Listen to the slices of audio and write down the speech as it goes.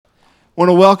want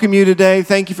to welcome you today.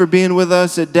 Thank you for being with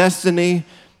us at Destiny.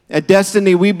 At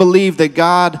Destiny, we believe that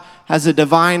God has a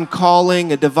divine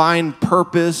calling, a divine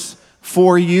purpose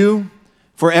for you,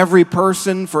 for every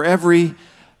person, for every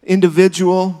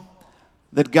individual,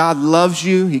 that God loves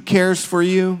you, He cares for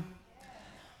you,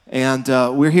 and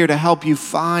we're here to help you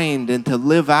find and to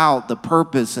live out the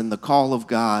purpose and the call of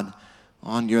God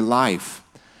on your life.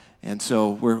 And so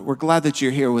we're glad that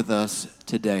you're here with us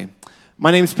today. My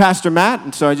name is Pastor Matt,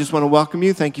 and so I just want to welcome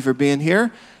you. Thank you for being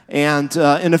here. And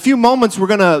in a few moments, we're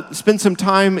going to spend some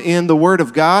time in the Word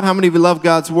of God. How many of you love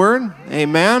God's Word?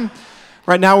 Amen.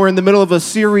 Right now, we're in the middle of a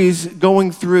series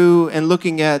going through and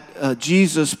looking at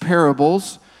Jesus'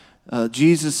 parables,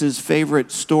 Jesus'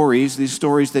 favorite stories, these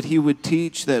stories that He would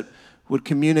teach that would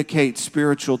communicate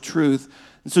spiritual truth.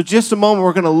 And so just a moment,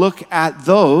 we're going to look at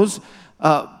those.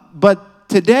 But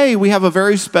today, we have a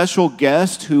very special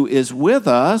guest who is with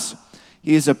us.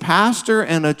 He is a pastor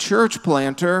and a church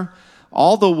planter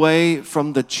all the way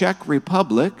from the Czech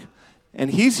Republic. And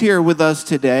he's here with us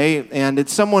today. And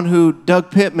it's someone who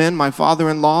Doug Pittman, my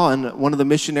father-in-law, and one of the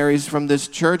missionaries from this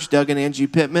church, Doug and Angie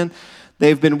Pittman,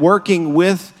 they've been working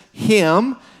with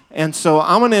him. And so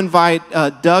I'm going to invite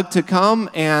Doug to come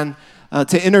and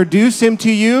to introduce him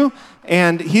to you.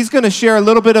 And he's going to share a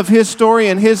little bit of his story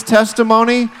and his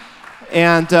testimony.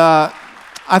 And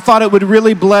I thought it would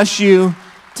really bless you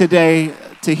today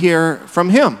to hear from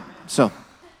him. So,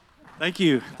 thank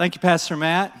you, Pastor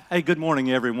Matt. Hey, good morning,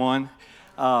 everyone.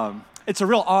 It's a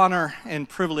real honor and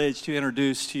privilege to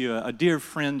introduce to you a dear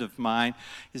friend of mine.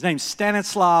 His name's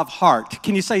Stanislav Hart.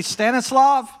 Can you say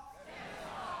Stanislav?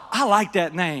 I like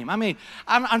that name. I mean,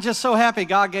 I'm just so happy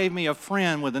God gave me a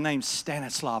friend with the name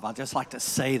Stanislav. I just like to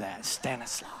say that,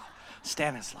 Stanislav.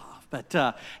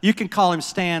 But you can call him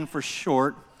Stan for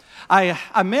short.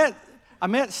 I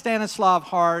met Stanislav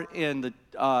Hart in the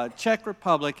Czech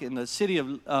Republic, in the city of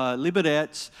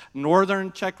Liberec,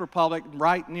 northern Czech Republic,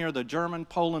 right near the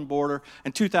German-Poland border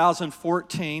in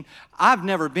 2014. I've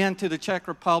never been to the Czech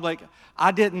Republic.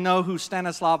 I didn't know who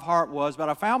Stanislav Hart was, but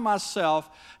I found myself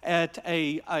at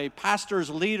a pastor's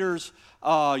leaders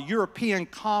European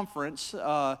conference,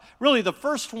 really the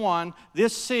first one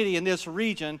this city and this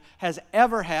region has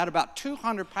ever had. About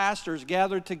 200 pastors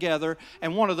gathered together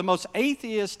in one of the most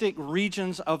atheistic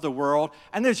regions of the world.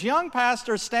 And this young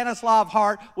pastor, Stanislav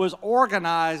Hart, was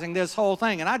organizing this whole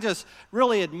thing. And I just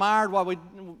really admired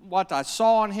what I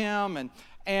saw in him.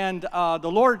 And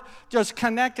the Lord just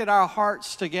connected our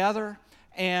hearts together.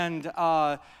 And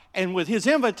with his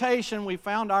invitation, we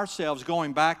found ourselves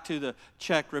going back to the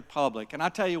Czech Republic. And I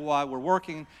tell you why, we're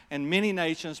working in many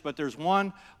nations, but there's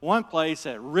one place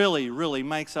that really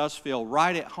makes us feel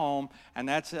right at home, and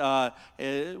that's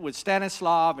with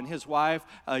Stanislav and his wife,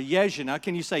 Yezhina.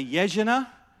 Can you say Yezhina?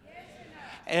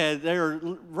 And they're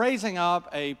raising up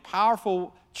a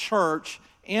powerful church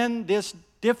in this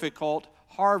difficult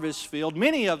harvest field.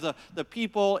 Many of the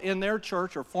people in their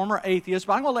church are former atheists,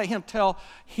 but I'm going to let him tell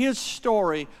his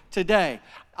story today.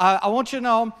 I want you to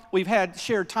know we've had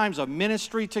shared times of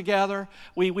ministry together.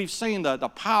 We've seen the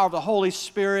power of the Holy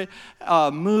Spirit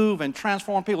move and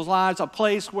transform people's lives, a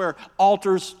place where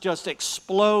altars just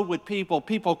explode with people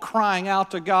crying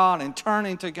out to God and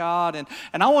turning to God. And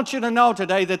I want you to know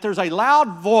today that there's a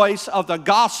loud voice of the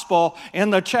gospel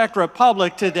in the Czech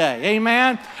Republic today.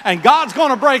 Amen? And God's going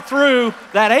to break through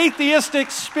that atheistic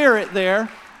spirit there.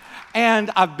 And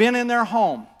I've been in their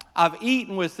home. I've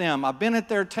eaten with them. I've been at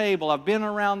their table. I've been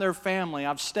around their family.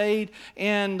 I've stayed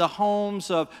in the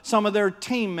homes of some of their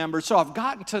team members. So I've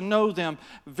gotten to know them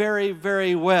very,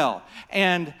 very well.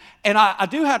 And I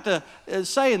do have to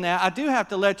say in that, I do have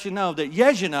to let you know that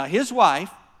Yezhina, his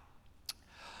wife,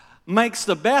 makes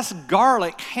the best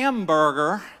garlic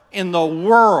hamburger in the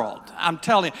world. I'm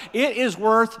telling you, it is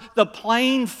worth the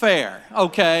plane fare,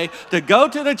 okay, to go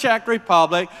to the Czech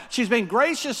Republic. She's been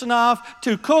gracious enough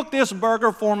to cook this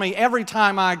burger for me every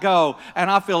time I go,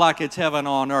 and I feel like it's heaven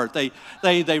on earth.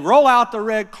 They roll out the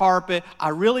red carpet. I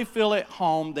really feel at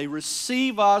home. They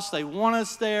receive us. They want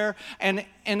us there, and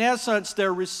in essence,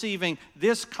 they're receiving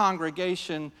this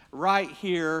congregation right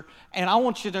here. And I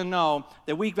want you to know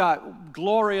that we've got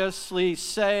gloriously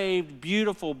saved,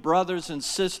 beautiful brothers and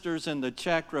sisters in the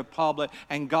Czech Republic,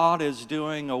 and God is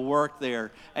doing a work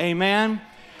there. Amen?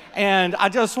 And I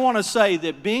just want to say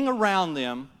that being around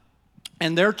them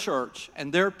and their church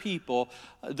and their people,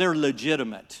 they're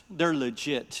legitimate. They're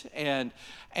legit. And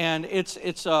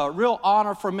it's a real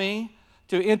honor for me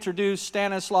to introduce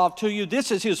Stanislav to you.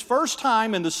 This is his first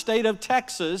time in the state of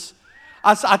Texas.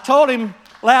 I told him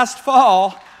last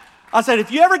fall, I said,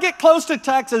 if you ever get close to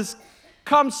Texas,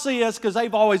 come see us, because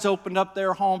they've always opened up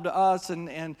their home to us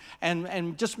and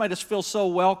just made us feel so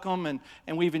welcome,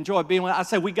 and we've enjoyed being with us. I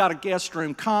said, we got a guest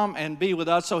room, come and be with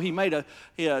us. So he made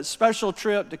a special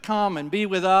trip to come and be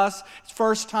with us. It's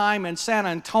first time in San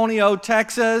Antonio,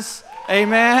 Texas.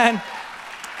 Amen.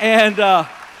 And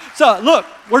so look,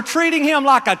 we're treating him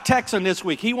like a Texan this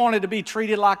week. He wanted to be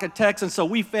treated like a Texan, so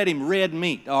we fed him red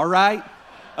meat, all right?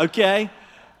 Okay?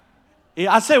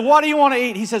 I said, what do you want to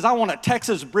eat? He says, I want a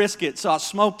Texas brisket. So I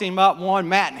smoked him up one.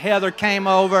 Matt and Heather came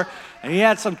over, and he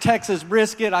had some Texas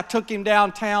brisket. I took him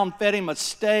downtown, fed him a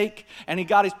steak, and he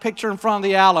got his picture in front of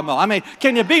the Alamo. I mean,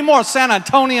 can you be more San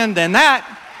Antonian than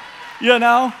that? You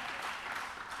know?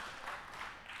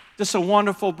 Just a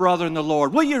wonderful brother in the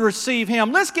Lord. Will you receive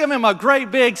him? Let's give him a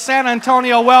great big San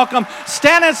Antonio welcome.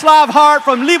 Stanislav Hart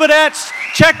from Liberec,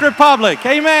 Czech Republic.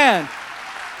 Amen.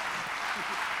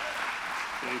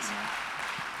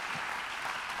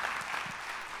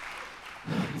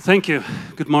 Thank you.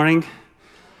 Good morning.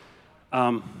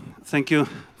 Thank you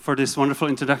for this wonderful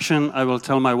introduction. I will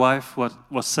tell my wife what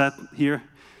was said here.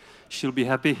 She'll be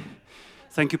happy.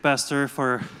 Thank you, Pastor,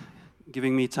 for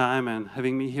giving me time and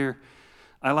having me here.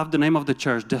 I love the name of the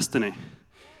church, Destiny,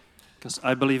 because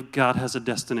I believe God has a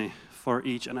destiny for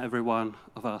each and every one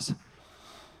of us.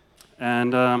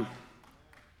 And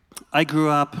I grew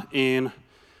up in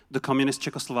the communist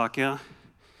Czechoslovakia,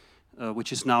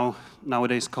 which is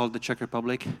nowadays called the Czech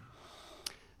Republic.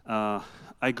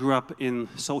 I grew up in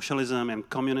socialism and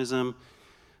communism,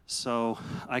 so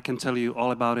I can tell you all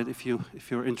about it if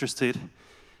you're interested.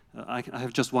 I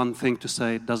have just one thing to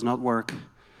say: it does not work.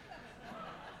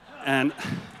 And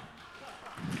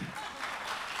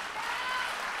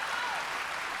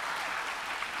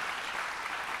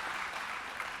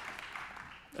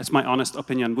that's my honest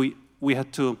opinion. We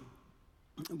had to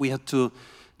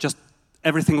just,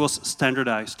 everything was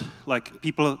standardized. Like,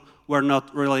 people were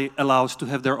not really allowed to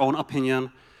have their own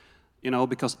opinion,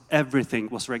 because everything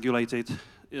was regulated.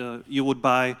 You would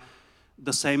buy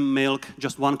the same milk,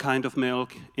 just one kind of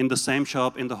milk, in the same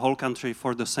shop in the whole country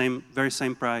for the very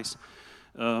same price.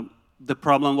 The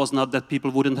problem was not that people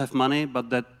wouldn't have money, but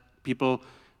that people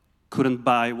couldn't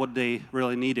buy what they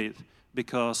really needed,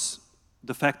 because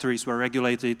the factories were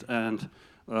regulated and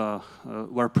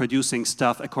were producing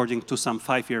stuff according to some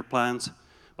 5-year plans,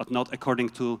 but not according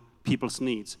to people's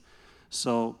needs.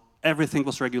 So everything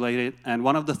was regulated, and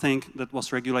one of the things that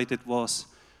was regulated was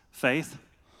faith.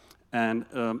 And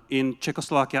in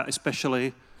Czechoslovakia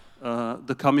especially,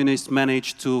 the communists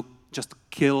managed to just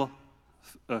kill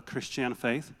Christian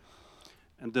faith.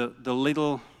 And the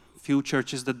little few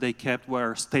churches that they kept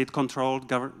were state-controlled,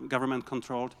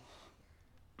 government-controlled.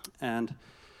 And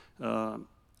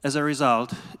as a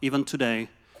result, even today,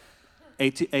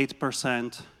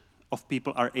 88% of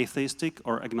people are atheistic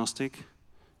or agnostic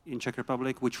in Czech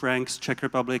Republic, which ranks Czech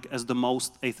Republic as the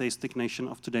most atheistic nation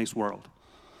of today's world.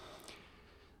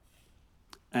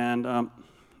 And,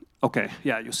 okay,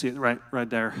 yeah, you see it right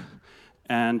there.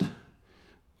 And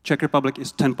Czech Republic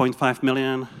is 10.5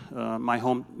 million. My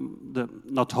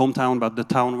not hometown, but the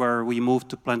town where we moved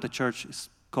to plant a church is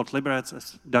called Liberec,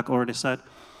 as Doug already said.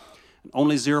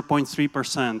 Only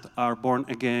 0.3% are born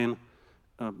again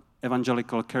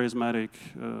evangelical, charismatic,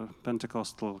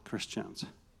 Pentecostal Christians.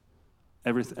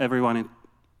 Everyone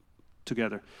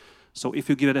together. So if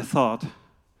you give it a thought,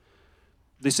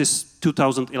 this is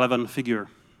 2011 figure,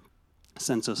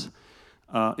 census.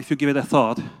 If you give it a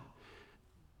thought,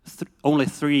 only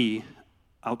 3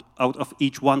 out of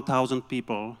each 1,000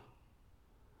 people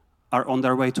are on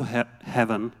their way to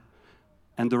heaven,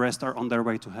 and the rest are on their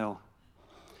way to hell.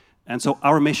 And so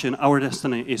our mission, our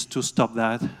destiny is to stop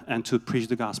that and to preach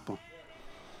the gospel.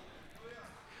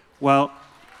 Well,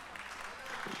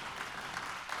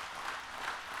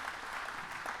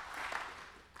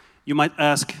 you might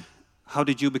ask, how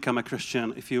did you become a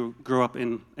Christian if you grew up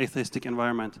in atheistic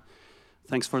environment?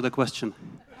 Thanks for the question.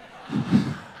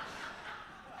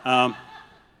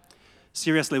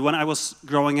 Seriously, when I was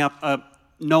growing up,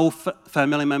 no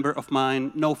family member of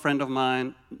mine, no friend of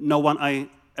mine, no one I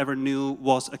ever knew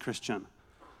was a Christian.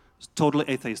 It's totally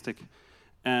atheistic.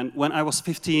 And when I was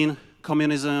 15,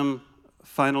 communism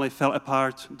finally fell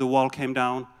apart, the wall came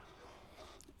down,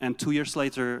 and 2 years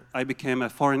later, I became a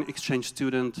foreign exchange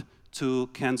student to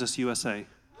Kansas, USA.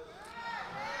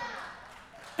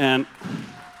 And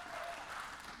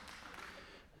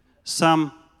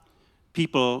some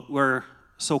people were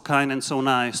so kind and so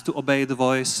nice to obey the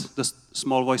voice, the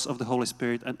small voice of the Holy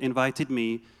Spirit, and invited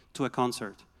me to a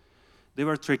concert. They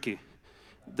were tricky.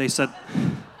 They said,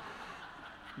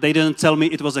 they didn't tell me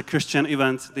it was a Christian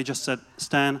event. They just said,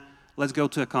 Stan, let's go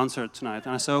to a concert tonight.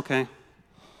 And I said, okay.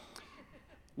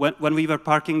 When we were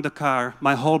parking the car,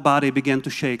 my whole body began to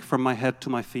shake from my head to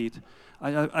my feet.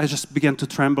 I just began to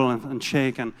tremble and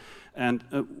shake. When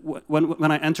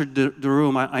I entered the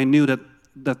room, I knew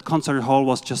that concert hall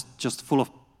was just full of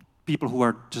people who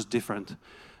were just different.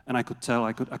 And I could tell,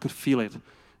 I could feel it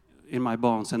in my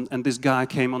bones. And this guy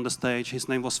came on the stage. His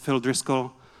name was Phil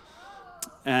Driscoll.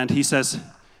 And he says,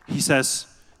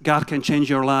 God can change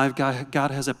your life.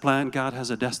 God has a plan. God has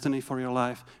a destiny for your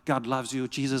life. God loves you.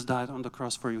 Jesus died on the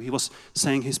cross for you. He was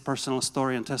saying his personal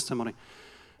story and testimony.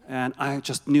 And I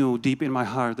just knew deep in my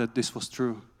heart that this was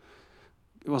true.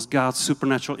 It was God's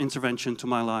supernatural intervention to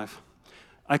my life.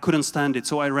 I couldn't stand it,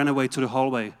 so I ran away to the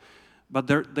hallway. But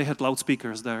they had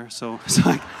loudspeakers there, so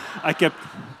I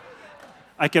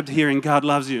kept hearing, God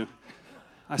loves you.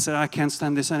 I said, I can't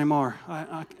stand this anymore.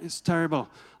 It's terrible.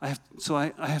 I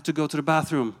have to go to the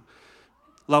bathroom.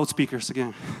 Loudspeakers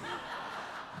again.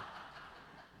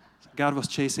 God was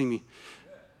chasing me.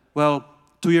 Well,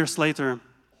 2 years later,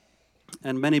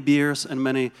 and many beers and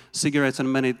many cigarettes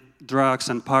and many drugs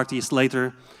and parties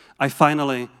later, I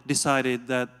finally decided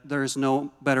that there is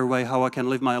no better way how I can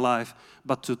live my life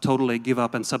but to totally give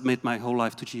up and submit my whole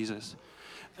life to Jesus.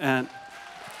 And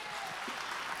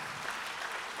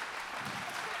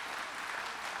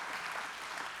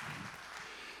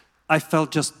I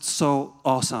felt just so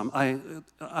awesome.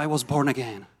 I was born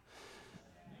again.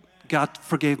 God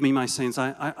forgave me my sins.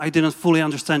 I didn't fully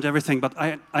understand everything, but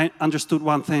I understood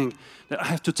one thing, that I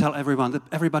have to tell everyone, that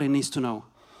everybody needs to know.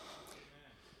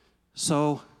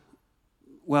 So,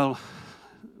 well,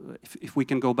 if we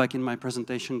can go back in my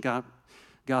presentation, God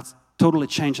totally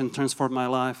changed and transformed my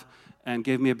life and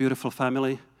gave me a beautiful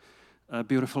family, a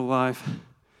beautiful wife.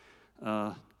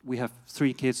 We have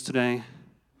 3 kids today.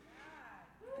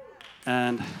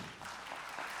 And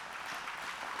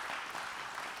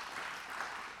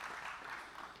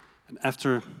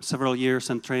after several years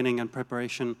and training and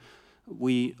preparation,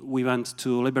 we went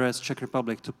to Liberec, Czech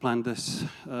Republic, to plant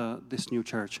this new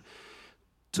church.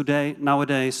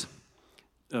 Nowadays,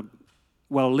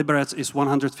 Liberec is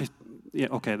 150. Yeah,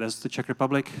 okay, that's the Czech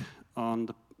Republic on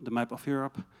the map of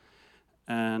Europe,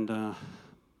 and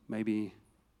maybe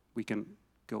we can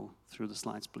go through the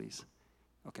slides, please.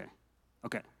 Okay.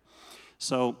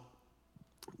 So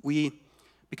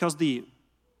because the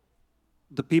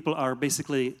people are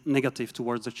basically negative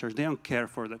towards the church. They don't care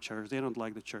for the church. They don't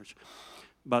like the church.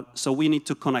 So we need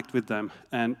to connect with them.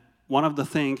 And one of the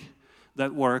things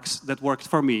that worked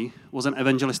for me was an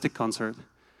evangelistic concert.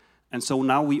 And so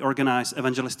now we organize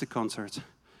evangelistic concerts.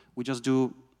 We just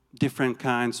do different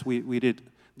kinds. We did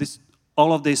this.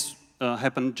 All of this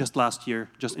happened just last year,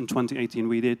 just in 2018.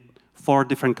 We did 4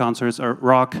 different concerts: a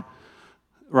rock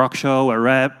show, a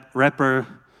rapper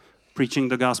preaching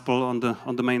the gospel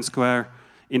on the main square,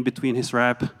 in between his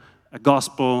rap, a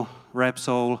gospel, rap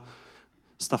soul,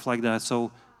 stuff like that.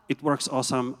 So it works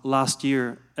awesome. Last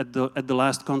year at the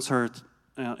last concert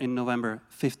in November,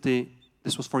 50.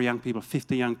 This was for young people.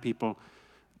 50 young people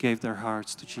gave their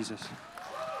hearts to Jesus.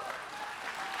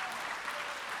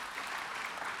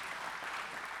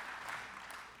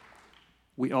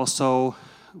 We also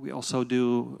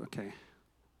do. Okay.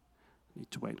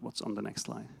 Need to wait. What's on the next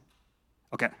slide?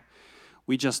 Okay.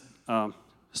 We just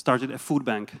started a food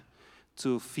bank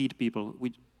to feed people.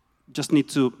 We just need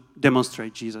to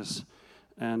demonstrate Jesus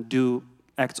and do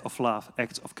acts of love,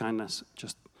 acts of kindness.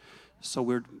 So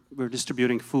we're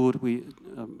distributing food. We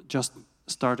just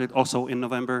started also in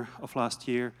November of last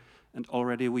year, and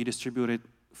already we distributed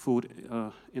food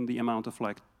in the amount of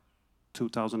like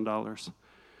 $2,000.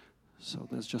 So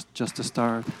that's just a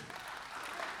start.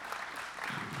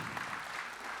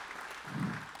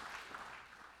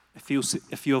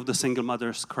 A few of the single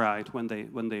mothers cried when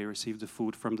they received the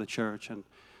food from the church, and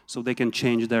so they can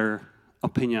change their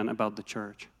opinion about the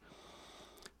church.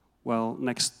 Well,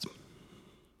 next,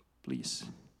 please.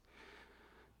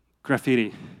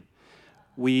 Graffiti.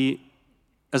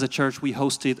 As a church, we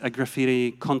hosted a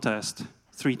graffiti contest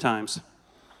 3 times.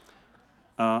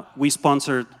 We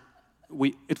sponsored.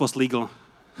 It was legal.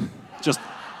 Just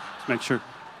to make sure.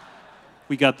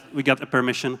 We got a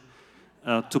permission.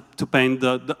 To paint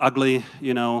the ugly,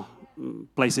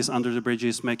 places under the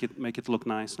bridges, make it look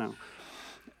nice now.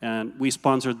 And we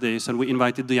sponsored this, and we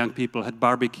invited the young people, had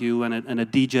barbecue and a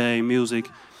DJ, music,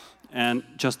 and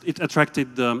just it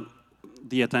attracted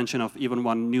the attention of even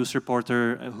one news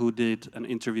reporter who did an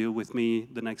interview with me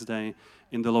the next day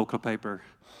in the local paper.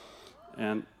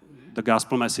 And the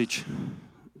gospel message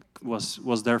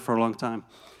was there for a long time.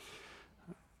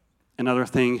 Another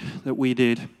thing that we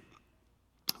did,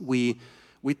 we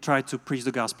tried to preach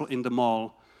the gospel in the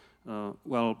mall.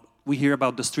 we hear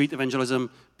about the street evangelism.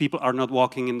 People are not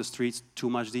walking in the streets too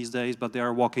much these days, but they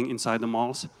are walking inside the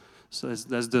malls. So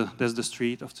that's the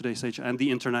street of today's age, and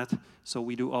the internet. So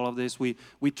we do all of this. We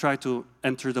try to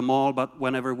enter the mall, but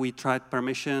whenever we tried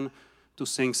permission to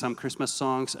sing some Christmas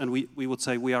songs, and we would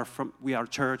say we are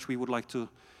church, we would like to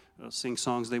sing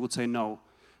songs, they would say no.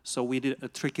 So we did a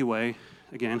tricky way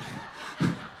again.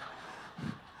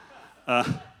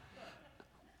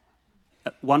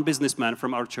 One businessman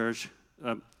from our church,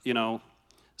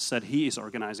 said he is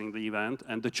organizing the event,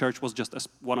 and the church was just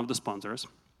one of the sponsors.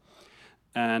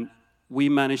 And we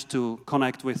managed to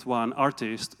connect with one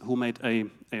artist who made a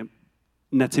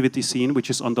nativity scene, which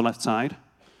is on the left side.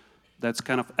 That's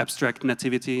kind of abstract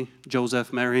nativity,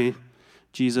 Joseph, Mary,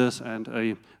 Jesus, and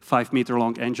a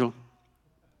 5-meter-long angel.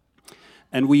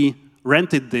 And we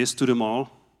rented this to the mall,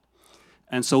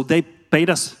 and so they paid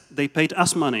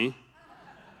us money,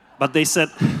 but they said,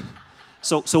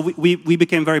 so we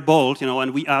became very bold,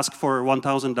 and we asked for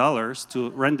 $1,000 to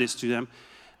rent this to them.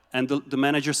 And the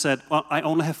manager said, well, I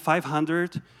only have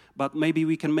 500, but maybe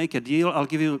we can make a deal. I'll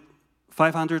give you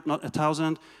 500, not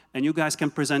 1,000, and you guys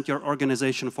can present your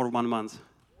organization for 1 month.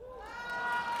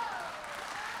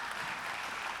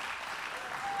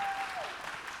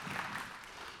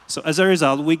 So as a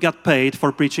result, we got paid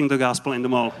for preaching the gospel in the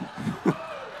mall.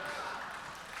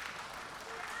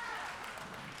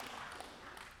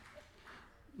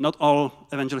 Not all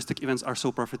evangelistic events are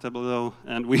so profitable, though,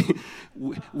 and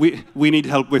we need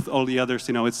help with all the others.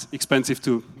 It's expensive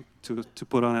to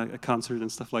put on a concert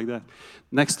and stuff like that.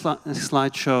 Next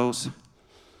slide shows.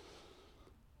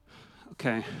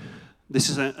 Okay, this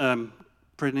is a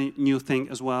pretty new thing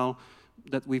as well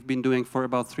that we've been doing for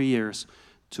about 3 years,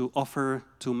 to offer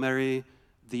to marry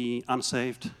the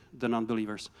unsaved, the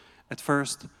non-believers. At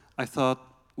first, I thought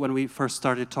when we first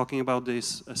started talking about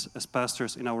this as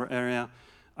pastors in our area,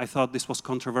 I thought this was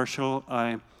controversial.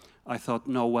 I thought,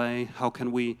 no way, how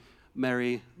can we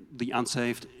marry the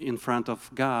unsaved in front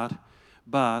of God?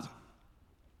 But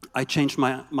I changed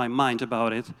my mind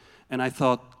about it, and I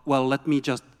thought, well,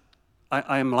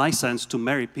 I am licensed to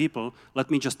marry people, let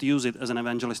me just use it as an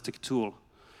evangelistic tool.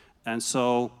 And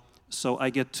so I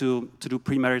get to do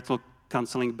premarital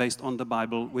counseling based on the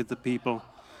Bible with the people,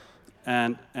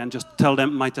 and just tell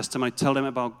them my testimony, tell them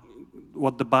about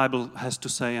what the Bible has to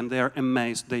say, and they are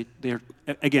amazed.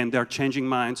 They are changing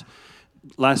minds.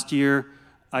 Last year,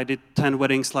 I did 10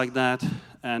 weddings like that,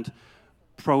 and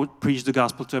preached the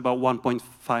gospel to about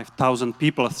 1.5 thousand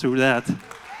people through that.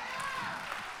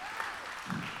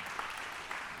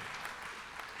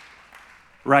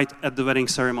 Right at the wedding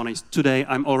ceremonies. Today,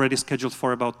 I'm already scheduled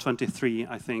for about 23,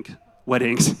 I think,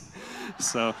 weddings.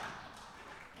 So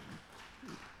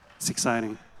it's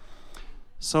exciting.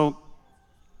 So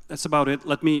that's about it.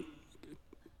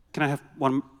 Can I have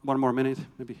one more minute?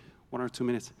 Maybe 1 or 2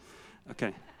 minutes?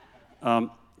 Okay.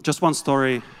 Just one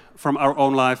story from our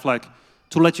own life,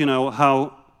 to let you know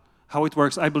how it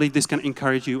works. I believe this can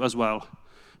encourage you as well,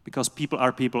 because people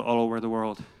are people all over the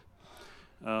world.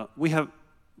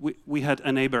 We had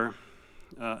a neighbor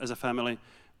as a family,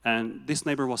 and this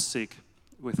neighbor was sick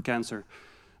with cancer.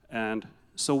 And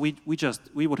so we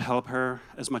would help her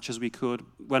as much as we could.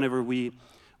 Whenever we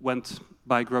went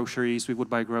buy groceries, we would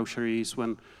buy groceries.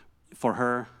 For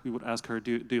her, we would ask her,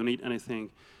 do you need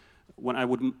anything? When I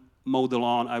would mow the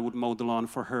lawn, I would mow the lawn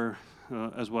for her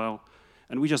as well.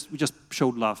 And we just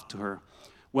showed love to her.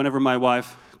 Whenever my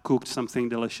wife cooked something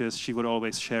delicious, she would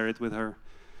always share it with her,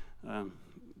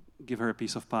 give her a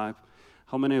piece of pie.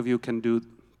 How many of you can do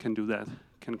that?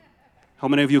 How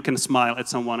many of you can smile at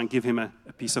someone and give him a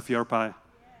piece of your pie?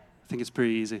 I think it's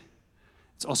pretty easy.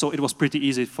 It was pretty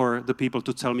easy for the people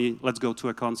to tell me, let's go to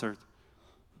a concert.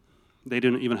 They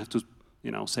didn't even have to,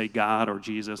 say God or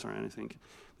Jesus or anything.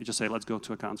 They just say, let's go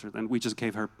to a concert. And we just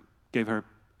gave her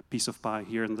a piece of pie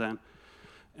here and then.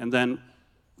 And then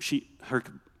her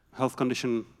health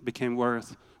condition became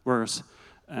worse.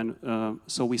 And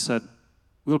so we said,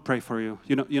 we'll pray for you.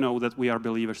 You know that we are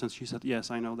believers. And she said, yes,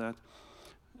 I know that.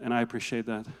 And I appreciate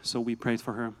that. So we prayed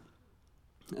for her.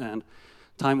 And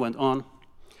time went on.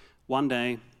 One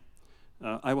day,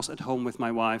 I was at home with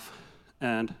my wife,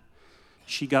 and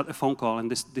she got a phone call, and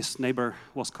this neighbor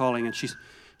was calling, and she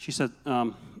said,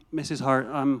 Mrs. Hart,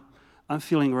 I'm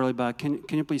feeling really bad. Can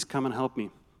you please come and help me?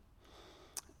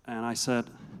 And I said,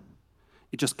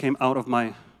 it just came out of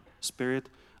my spirit.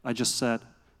 I just said,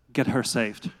 get her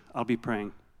saved. I'll be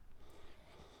praying.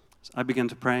 So I began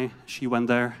to pray. She went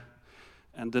there,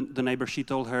 and the neighbor, she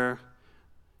told her,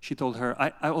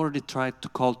 I already tried to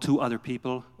call 2 other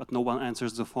people, but no one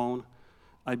answers the phone.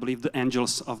 I believe the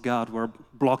angels of God were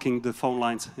blocking the phone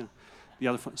lines. the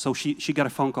other phone. So she got a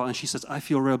phone call and she says, I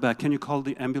feel real bad. Can you call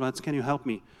the ambulance? Can you help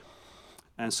me?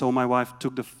 And so my wife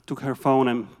took her phone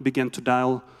and began to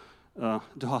dial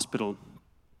the hospital.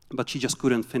 But she just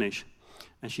couldn't finish.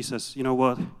 And she says, you know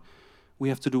what? We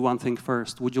have to do one thing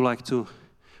first. Would you like to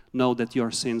know that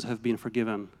your sins have been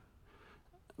forgiven?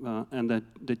 And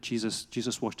that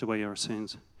Jesus washed away your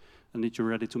sins? And that you're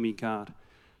ready to meet God?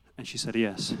 And she said,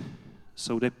 yes.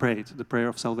 So they prayed the prayer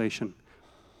of salvation.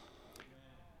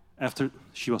 After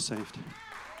she was saved.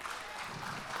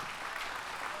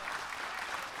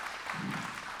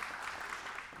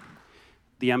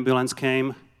 The ambulance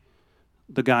came.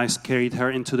 The guys carried her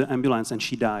into the ambulance and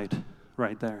she died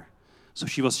right there. So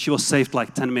she was saved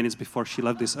like 10 minutes before she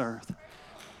left this earth.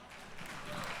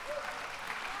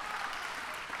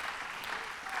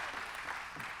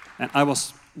 And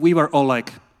we were all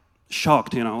like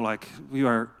shocked, like we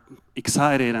were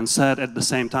excited and sad at the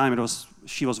same time.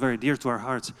 She was very dear to our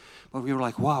hearts, but we were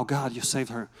like, wow, God, you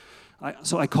saved her.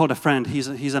 So I called a friend, he's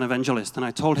an evangelist, and I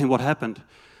told him what happened.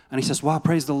 And he says, wow,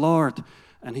 praise the Lord.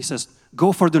 And he says,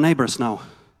 go for the neighbors now.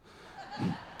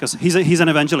 Because he's an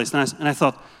evangelist. And I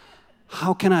thought,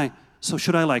 how can I, so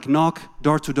should I like knock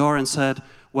door to door and said,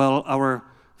 well, our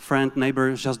friend,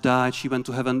 neighbor just died, she went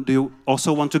to heaven. Do you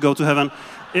also want to go to heaven?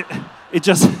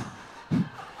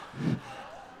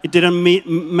 It didn't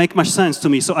make much sense to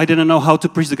me, so I didn't know how to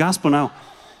preach the gospel now.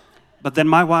 But then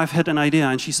my wife had an idea,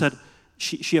 and she said,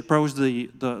 she approached the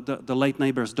late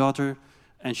neighbor's daughter,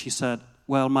 and she said,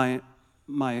 well, my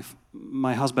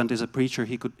husband is a preacher,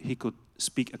 he could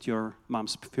speak at your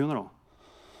mom's funeral.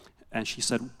 And she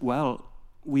said, well,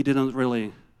 we didn't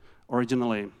really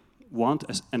originally want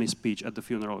any speech at the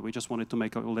funeral. We just wanted to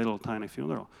make a little tiny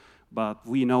funeral. But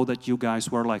we know that you guys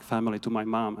were like family to my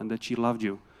mom and that she loved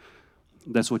you.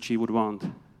 That's what she would want.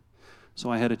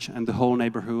 So I had and the whole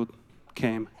neighborhood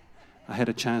came. I had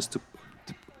a chance to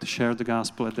share the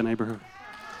gospel at the neighborhood.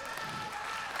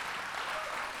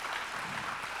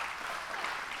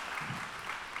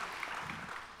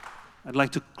 I'd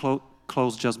like to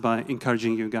close just by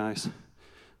encouraging you guys.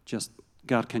 Just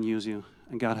God can use you,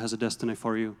 and God has a destiny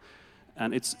for you.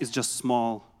 And it's just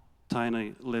small,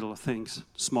 tiny little things,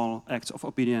 small acts of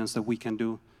obedience that we can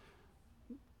do.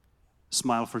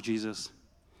 Smile for Jesus.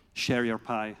 Share your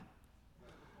pie.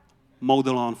 Mow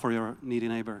the lawn for your needy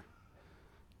neighbor.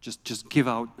 Just give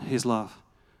out His love.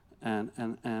 And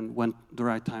when the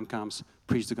right time comes,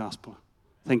 preach the gospel.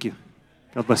 Thank you.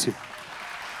 God bless you.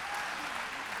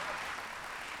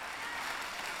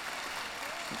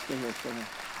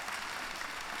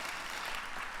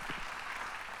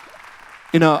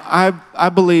 I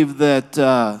believe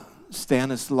that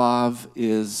Stanislav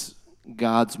is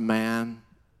God's man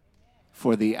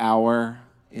for the hour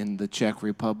in the Czech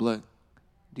Republic.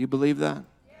 Do you believe that?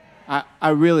 I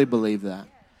really believe that.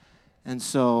 And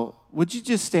so, would you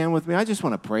just stand with me? I just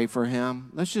want to pray for him.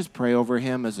 Let's just pray over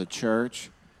him as a church,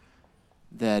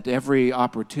 that every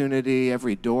opportunity,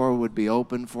 every door would be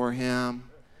open for him,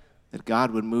 that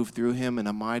God would move through him in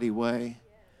a mighty way.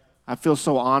 I feel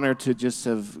so honored to just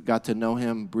have got to know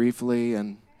him briefly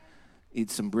and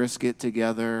eat some brisket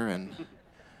together.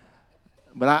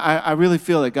 But I really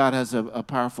feel that God has a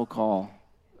powerful call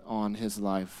on his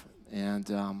life. And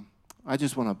I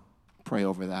just want to pray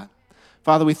over that.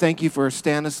 Father, we thank you for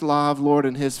Stanislav, Lord,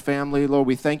 and his family. Lord,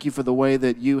 we thank you for the way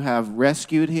that you have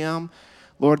rescued him.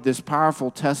 Lord, this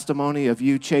powerful testimony of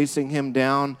you chasing him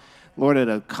down, Lord, at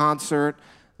a concert.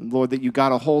 Lord, that you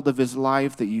got a hold of his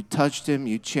life, that you touched him,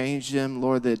 you changed him.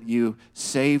 Lord, that you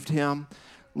saved him.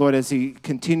 Lord, as he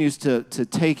continues to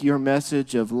take your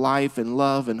message of life and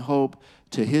love and hope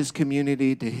to his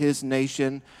community, to his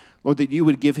nation, Lord, that you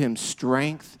would give him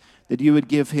strength, that you would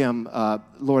give him,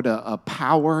 Lord, a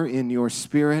power in your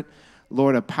spirit,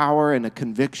 Lord, a power and a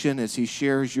conviction as he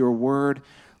shares your word,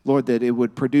 Lord, that it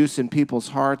would produce in people's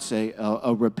hearts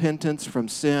a repentance from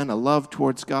sin, a love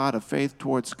towards God, a faith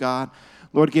towards God.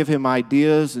 Lord, give him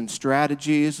ideas and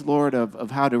strategies, Lord,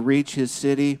 of how to reach his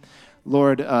city.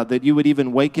 Lord, that you would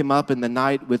even wake him up in the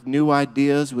night with new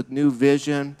ideas, with new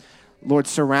vision. Lord,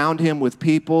 surround him with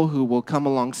people who will come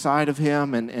alongside of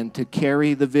him and to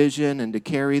carry the vision and to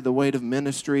carry the weight of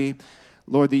ministry.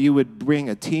 Lord, that you would bring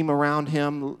a team around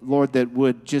him, Lord, that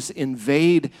would just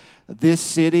invade this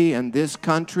city and this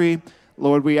country.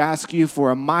 Lord, we ask you for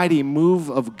a mighty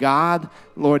move of God,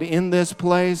 Lord, in this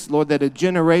place. Lord, that a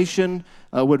generation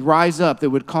would rise up, that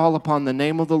would call upon the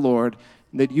name of the Lord,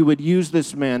 that you would use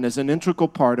this man as an integral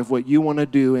part of what you want to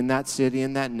do in that city,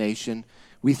 in that nation.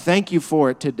 We thank you for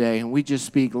it today, and we just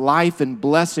speak life and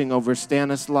blessing over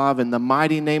Stanislav in the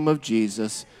mighty name of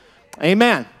Jesus.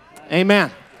 Amen.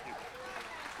 Amen.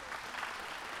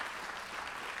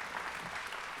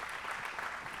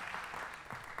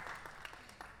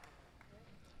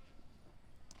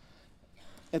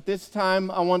 At this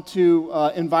time, I want to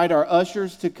invite our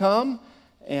ushers to come,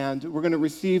 and we're going to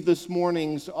receive this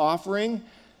morning's offering.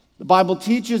 The Bible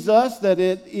teaches us that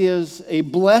it is a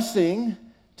blessing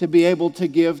to be able to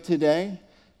give today.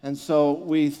 And so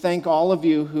we thank all of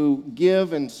you who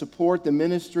give and support the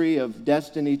ministry of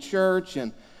Destiny Church.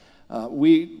 And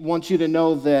we want you to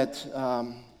know that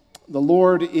the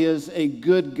Lord is a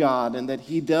good God and that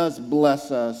He does bless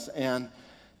us, and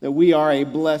that we are a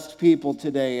blessed people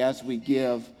today as we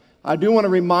give. I do want to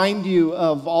remind you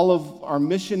of all of our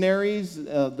missionaries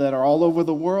that are all over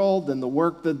the world and the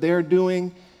work that they're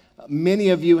doing. Many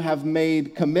of you have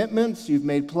made commitments, you've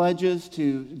made pledges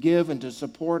to give and to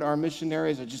support our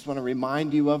missionaries. I just want to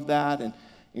remind you of that and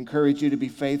encourage you to be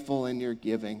faithful in your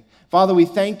giving. Father, we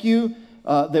thank you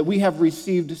that we have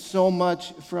received so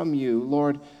much from you,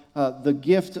 Lord. The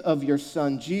gift of your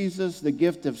Son, Jesus, the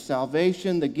gift of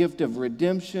salvation, the gift of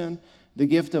redemption, the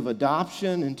gift of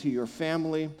adoption into your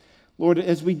family. Lord,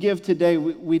 as we give today,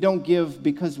 we don't give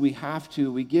because we have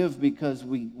to. We give because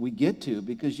we get to,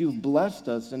 because you've blessed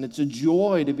us. And it's a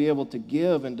joy to be able to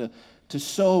give and to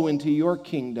sow into your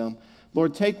kingdom.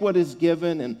 Lord, take what is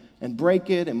given and break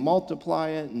it and multiply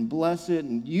it and bless it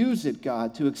and use it,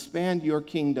 God, to expand your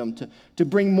kingdom, to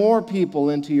bring more people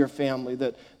into your family,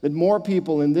 that more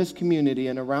people in this community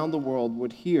and around the world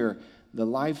would hear the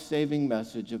life-saving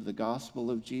message of the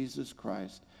gospel of Jesus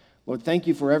Christ. Lord, thank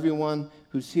you for everyone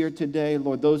who's here today.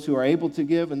 Lord, those who are able to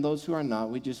give and those who are not,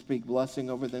 we just speak blessing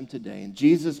over them today. In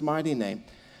Jesus' mighty name,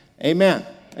 amen.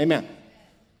 Amen.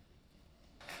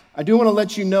 I do want to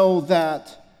let you know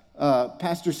that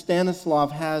Pastor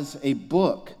Stanislav has a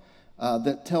book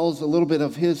that tells a little bit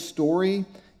of his story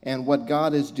and what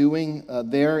God is doing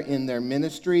there in their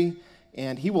ministry.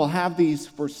 And he will have these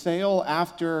for sale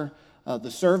after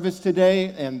the service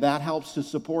today, and that helps to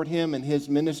support him and his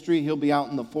ministry. He'll be out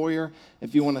in the foyer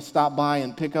if you want to stop by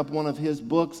and pick up one of his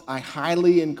books. I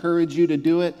highly encourage you to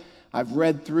do it. I've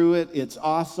read through it. It's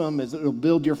awesome. It'll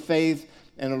build your faith,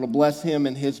 and it'll bless him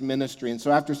and his ministry. And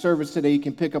so after service today, you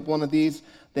can pick up one of these.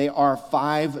 They are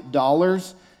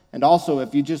 $5. And also,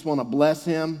 if you just want to bless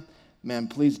him, man,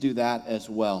 please do that as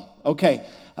well. Okay,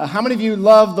 how many of you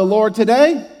love the Lord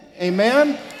today?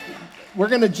 Amen. We're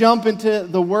going to jump into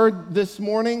the word this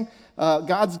morning.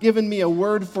 God's given me a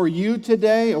word for you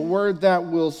today, a word that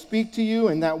will speak to you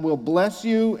and that will bless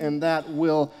you and that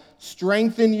will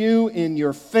strengthen you in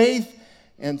your faith.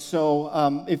 And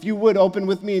so if you would open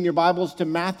with me in your Bibles to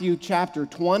Matthew chapter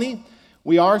 20.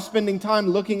 We are spending time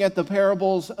looking at the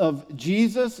parables of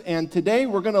Jesus, and today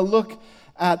we're going to look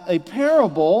at a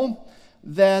parable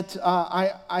that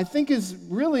I think is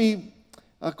really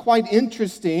quite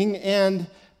interesting and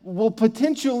will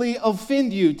potentially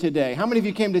offend you today. How many of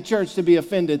you came to church to be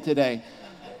offended today?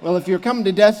 Well, if you're coming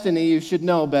to Destiny, you should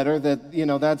know better that,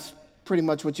 that's pretty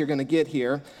much what you're going to get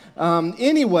here.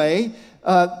 Anyway,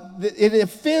 it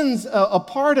offends a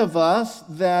part of us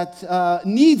that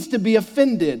needs to be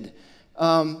offended.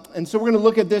 And so we're going to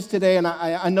look at this today, and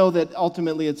I know that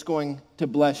ultimately it's going to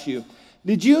bless you.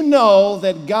 Did you know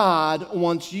that God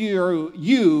wants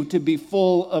you to be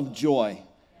full of joy?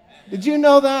 Did you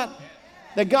know that?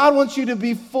 That God wants you to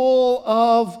be full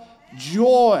of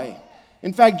joy.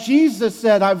 In fact, Jesus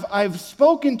said, I've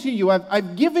spoken to you,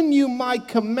 I've given you my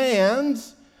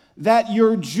commands that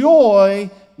your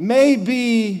joy may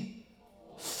be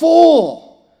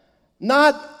full,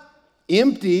 not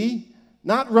empty,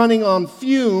 not running on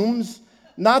fumes,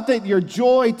 not that your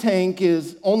joy tank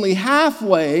is only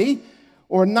halfway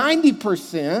or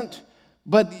 90%,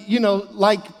 but,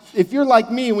 like if you're like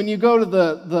me, when you go to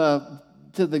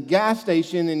the gas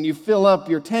station and you fill up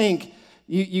your tank,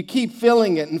 you keep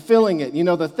filling it and filling it.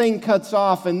 The thing cuts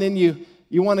off, and then you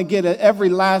want to get every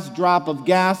last drop of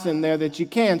gas in there that you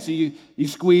can, so you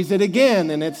squeeze it again,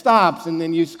 and it stops, and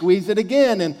then you squeeze it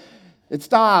again, and it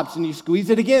stops, and you squeeze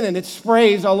it again, and it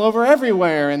sprays all over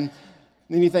everywhere. And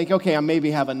then you think, okay, I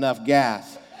maybe have enough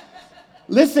gas.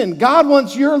 Listen, God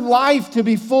wants your life to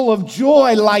be full of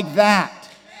joy like that.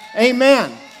 Amen.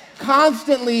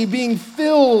 Constantly being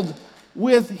filled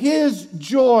with His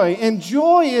joy. And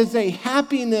joy is a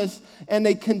happiness and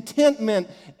a contentment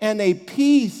and a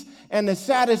peace and a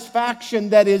satisfaction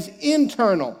that is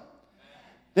internal,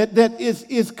 that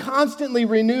is constantly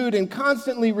renewed and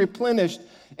constantly replenished.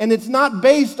 And it's not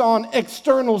based on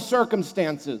external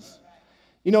circumstances.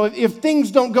 If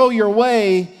things don't go your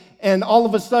way and all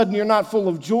of a sudden you're not full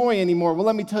of joy anymore, well,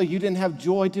 let me tell you, you didn't have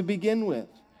joy to begin with.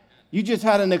 You just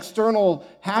had an external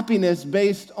happiness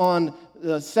based on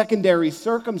secondary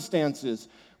circumstances.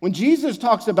 When Jesus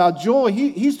talks about joy,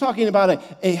 he's talking about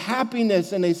a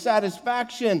happiness and a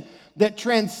satisfaction that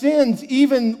transcends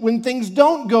even when things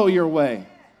don't go your way.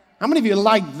 How many of you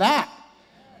like that?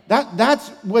 That's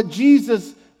what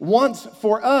Jesus wants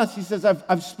for us. He says,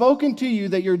 I've spoken to you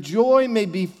that your joy may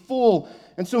be full.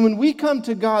 And so when we come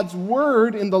to God's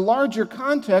word in the larger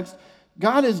context,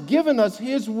 God has given us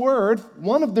his word.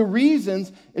 One of the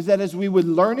reasons is that as we would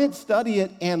learn it, study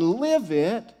it, and live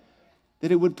it,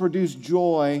 that it would produce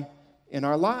joy in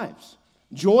our lives.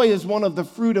 Joy is one of the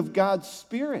fruit of God's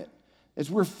Spirit. As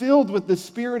we're filled with the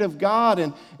Spirit of God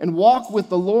and walk with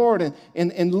the Lord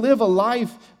and live a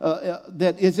life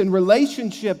that is in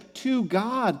relationship to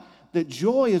God, that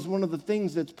joy is one of the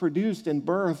things that's produced and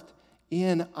birthed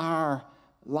in our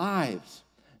lives.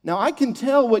 Now, I can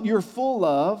tell what you're full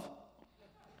of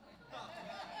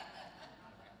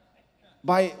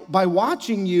by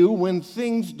watching you when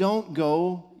things don't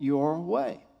go your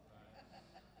way.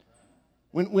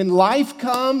 When life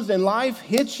comes and life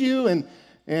hits you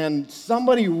and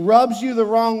somebody rubs you the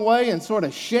wrong way and sort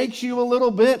of shakes you a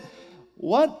little bit,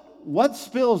 what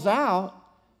spills out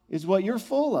is what you're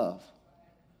full of,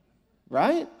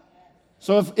 right?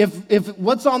 So if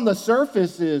what's on the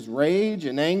surface is rage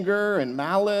and anger and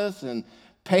malice and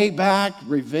payback,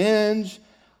 revenge,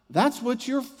 that's what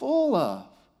you're full of.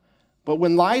 But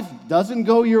when life doesn't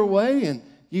go your way and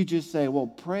you just say, well,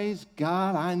 praise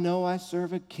God, I know I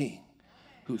serve a king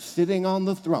who's sitting on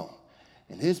the throne,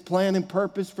 and his plan and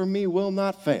purpose for me will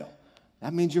not fail.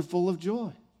 That means you're full of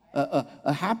joy,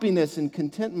 a happiness and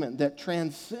contentment that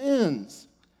transcends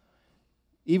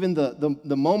even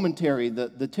the momentary,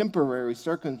 the temporary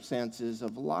circumstances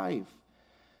of life.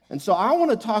 And so I want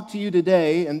to talk to you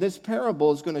today, and this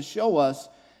parable is going to show us,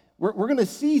 we're going to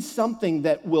see something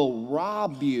that will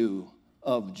rob you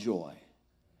of joy.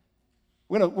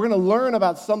 We're going to learn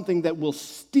about something that will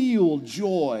steal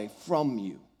joy from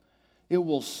you. It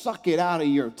will suck it out of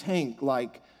your tank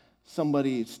like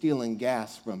somebody stealing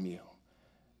gas from you.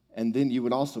 And then you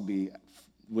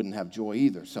wouldn't have joy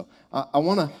either. So I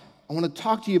want to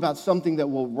talk to you about something that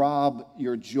will rob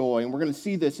your joy. And we're going to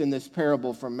see this in this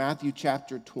parable from Matthew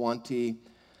chapter 20,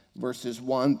 verses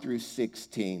 1 through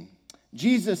 16.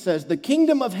 Jesus says, "The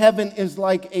kingdom of heaven is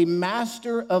like a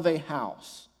master of a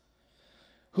house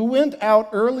who went out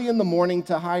early in the morning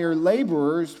to hire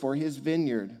laborers for his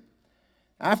vineyard.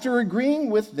 After agreeing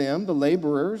with the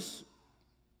laborers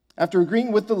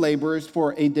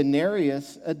for a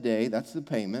denarius a day," that's the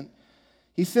payment,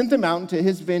 "he sent them out into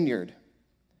his vineyard.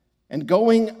 And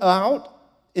going out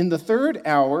in the third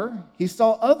hour, he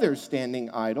saw others standing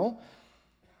idle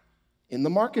in the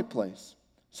marketplace.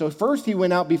 So first he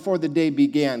went out before the day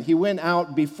began. He went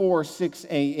out before 6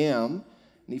 a.m.,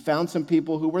 and he found some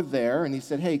people who were there, and he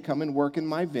said, hey, come and work in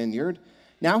my vineyard.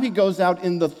 Now he goes out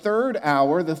in the third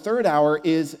hour. The third hour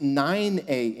is 9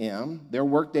 a.m. Their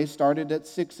workday started at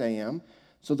 6 a.m.,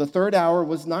 so the third hour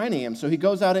was 9 a.m. So he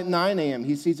goes out at 9 a.m.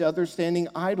 He sees others standing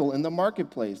idle in the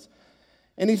marketplace.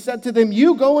 And he said to them,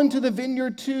 you go into the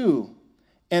vineyard too,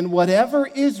 and whatever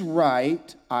is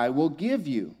right I will give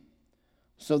you.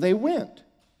 So they went.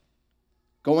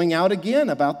 Going out again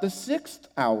about the 6th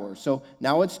hour. So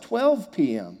now it's 12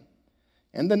 p.m.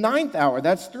 And the 9th hour,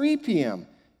 that's 3 p.m.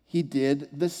 He did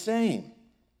the same.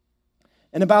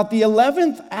 And about the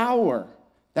 11th hour,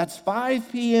 that's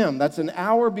 5 p.m., that's an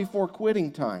hour before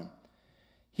quitting time,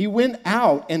 he went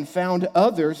out and found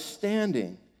others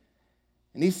standing.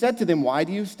 And he said to them, why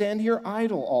do you stand here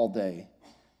idle all day?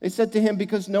 They said to him,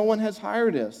 because no one has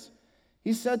hired us.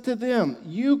 He said to them,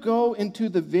 you go into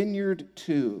the vineyard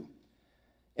too.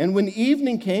 And when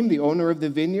evening came, the owner of the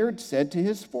vineyard said to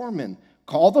his foreman,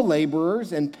 call the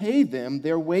laborers and pay them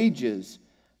their wages,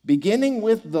 beginning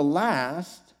with the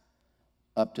last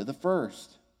up to the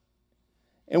first.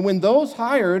 And when those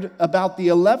hired about the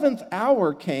 11th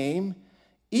hour came,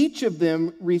 each of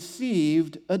them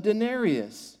received a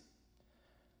denarius.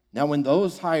 Now when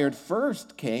those hired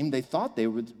first came, they thought they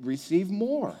would receive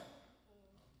more.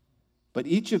 But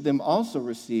each of them also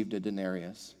received a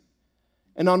denarius.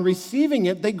 And on receiving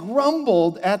it, they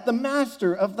grumbled at the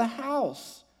master of the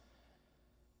house.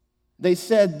 They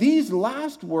said, these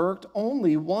last worked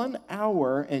only 1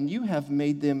 hour, and you have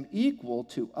made them equal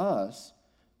to us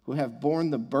who have borne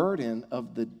the burden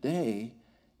of the day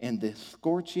and the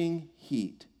scorching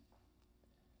heat.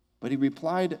 But he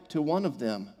replied to one of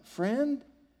them, friend,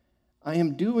 I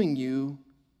am doing you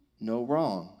no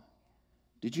wrong.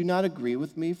 Did you not agree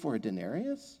with me for a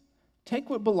denarius? Take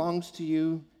what belongs to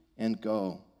you and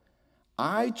go.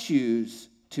 I choose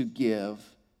to give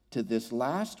to this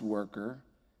last worker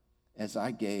as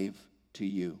I gave to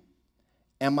you.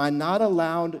 Am I not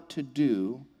allowed to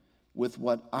do with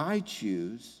what I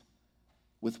choose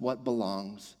with what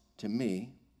belongs to me?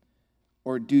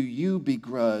 Or do you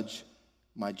begrudge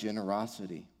my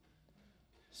generosity?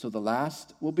 so the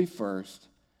last will be first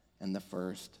and the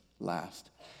first last.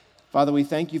 Father, we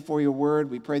thank you for your word.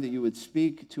 We pray that you would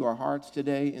speak to our hearts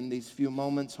today in these few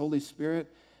moments. Holy Spirit,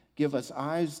 give us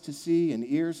eyes to see and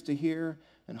ears to hear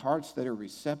and hearts that are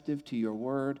receptive to your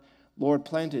word. Lord,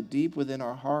 plant it deep within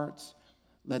our hearts.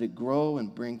 Let it grow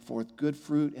and bring forth good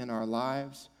fruit in our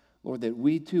lives. Lord, that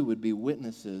we too would be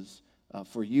witnesses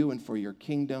for you and for your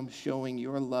kingdom, showing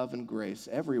your love and grace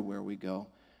everywhere we go,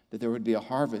 that there would be a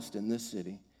harvest in this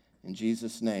city. In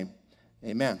Jesus' name,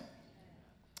 amen.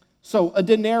 So a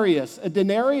denarius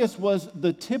was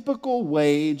the typical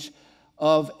wage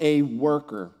of a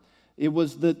worker. It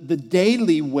was the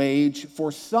daily wage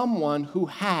for someone who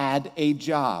had a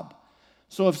job.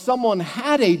 So if someone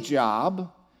had a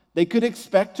job, they could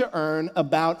expect to earn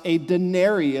about a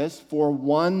denarius for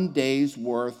 1 day's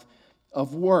worth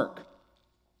of work.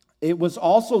 It was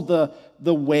also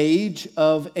the wage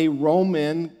of a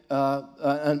Roman,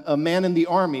 a man in the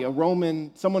army,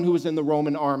 someone who was in the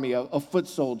Roman army, a foot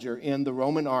soldier in the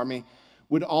Roman army,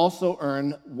 would also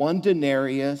earn 1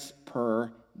 denarius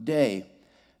per day.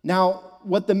 Now,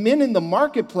 what the men in the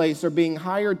marketplace are being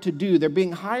hired to do, they're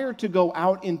being hired to go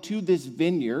out into this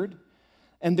vineyard,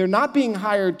 and they're not being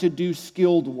hired to do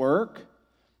skilled work.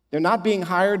 They're not being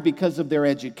hired because of their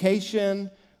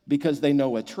education, because they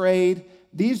know a trade.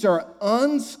 These are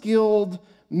unskilled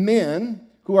men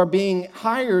who are being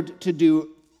hired to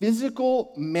do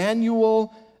physical,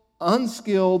 manual,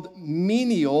 unskilled,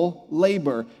 menial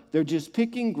labor. They're just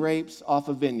picking grapes off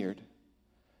a vineyard.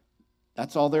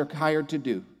 That's all they're hired to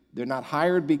do. They're not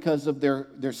hired because of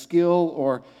their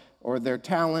skill or their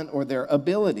talent or their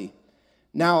ability.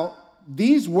 Now,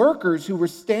 these workers who were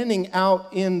standing out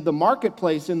in the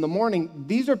marketplace in the morning,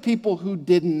 these are people who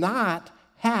did not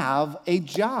have a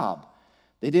job.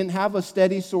 They didn't have a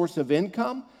steady source of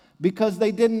income because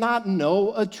they did not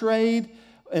know a trade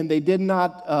and they did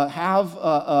not have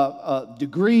a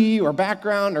degree or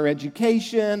background or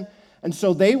education. And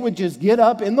so they would just get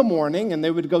up in the morning and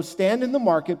they would go stand in the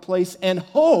marketplace and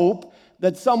hope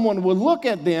that someone would look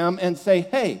at them and say,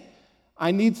 hey,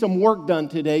 I need some work done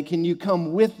today. Can you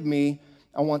come with me?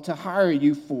 I want to hire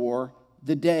you for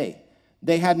the day.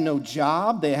 They had no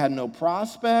job. They had no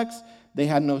prospects. They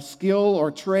had no skill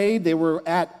or trade. They were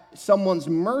at someone's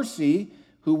mercy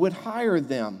who would hire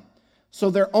them. So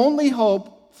their only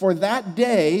hope for that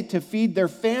day to feed their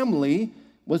family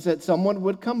was that someone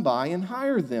would come by and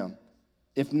hire them.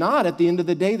 If not, at the end of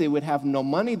the day, they would have no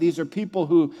money. These are people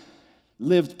who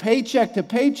lived paycheck to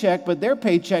paycheck, but their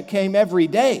paycheck came every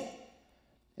day.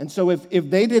 And so if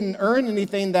they didn't earn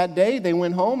anything that day, they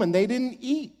went home and they didn't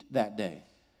eat that day.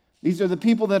 These are the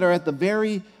people that are at the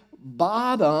very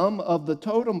bottom of the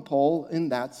totem pole in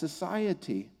that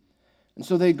society. And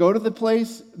so they go to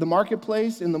the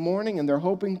marketplace in the morning, and they're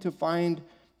hoping to find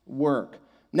work.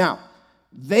 Now,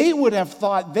 they would have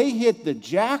thought they hit the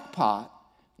jackpot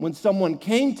when someone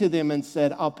came to them and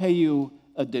said, I'll pay you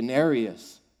a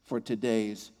denarius for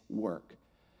today's work.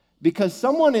 Because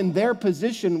someone in their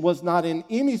position was not in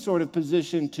any sort of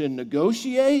position to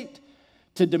negotiate,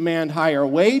 to demand higher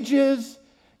wages,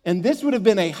 and this would have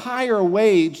been a higher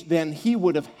wage than he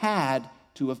would have had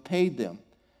to have paid them.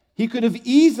 He could have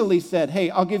easily said,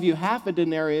 hey, I'll give you half a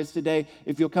denarius today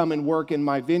if you'll come and work in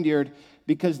my vineyard,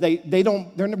 because they're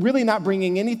really not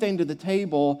bringing anything to the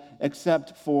table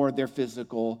except for their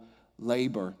physical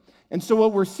labor. And so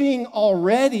what we're seeing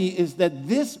already is that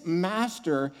this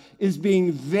master is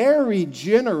being very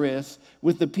generous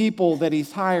with the people that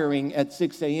he's hiring at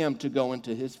 6 a.m. to go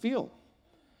into his field.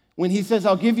 When he says,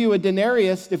 I'll give you a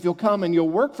denarius if you'll come and you'll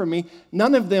work for me,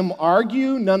 none of them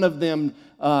argue, none of them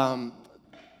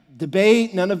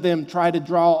debate, none of them try to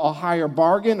draw a higher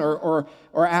bargain or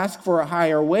ask for a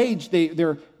higher wage.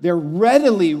 They're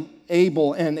readily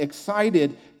able and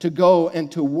excited to go and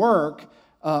to work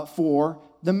for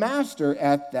the master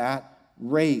at that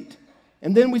rate.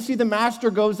 And then we see the master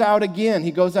goes out again.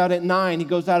 He goes out at 9, he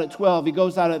goes out at 12, he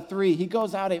goes out at 3, he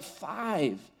goes out at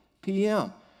 5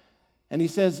 p.m. And he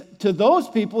says to those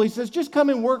people, he says, just come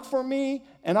and work for me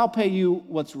and I'll pay you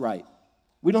what's right.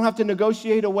 We don't have to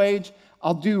negotiate a wage.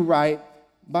 I'll do right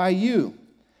by you.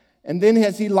 And then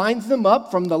as he lines them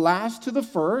up from the last to the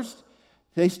first,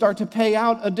 they start to pay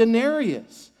out a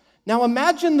denarius. Now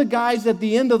imagine the guys at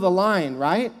the end of the line,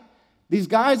 right? These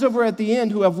guys over at the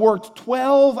end who have worked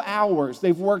 12 hours.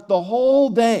 They've worked the whole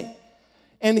day.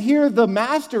 And here the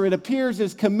master, it appears,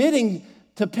 is committing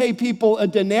to pay people a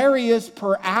denarius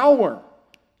per hour,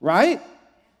 right?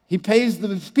 He pays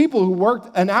the people who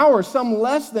worked an hour, some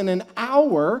less than an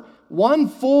hour, one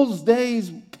full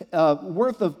day's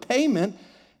worth of payment.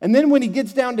 And then when he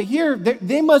gets down to here,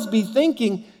 they must be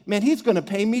thinking, man, he's going to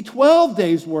pay me 12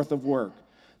 days worth of work.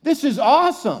 This is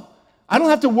awesome. I don't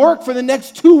have to work for the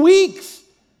next 2 weeks.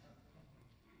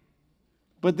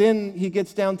 But then he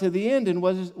gets down to the end, and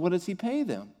what does he pay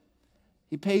them?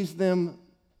 He pays them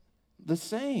the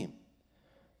same.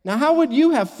 Now, how would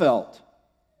you have felt?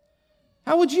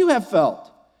 How would you have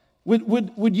felt?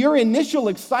 Would your initial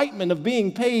excitement of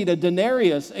being paid a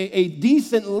denarius, a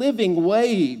decent living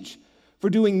wage for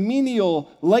doing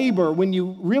menial labor when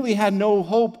you really had no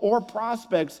hope or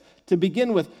prospects to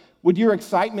begin with, would your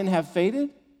excitement have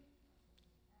faded?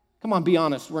 Come on, be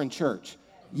honest, we're in church.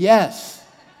 Yes.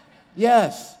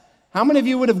 Yes. How many of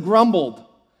you would have grumbled?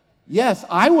 Yes,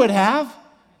 I would have.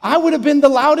 I would have been the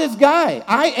loudest guy.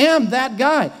 I am that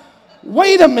guy.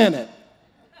 Wait a minute.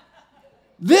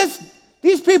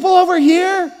 These people over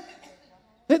here,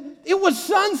 it was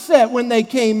sunset when they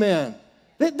came in.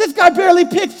 This guy barely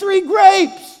picked 3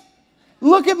 grapes.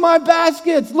 Look at my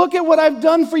baskets. Look at what I've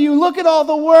done for you. Look at all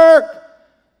the work.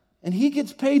 And he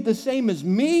gets paid the same as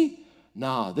me?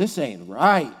 No, this ain't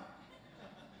right.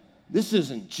 This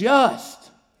isn't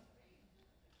just.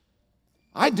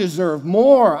 I deserve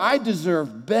more. I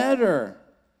deserve better.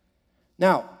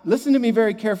 Now, listen to me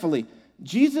very carefully.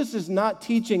 Jesus is not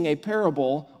teaching a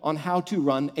parable on how to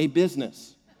run a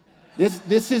business.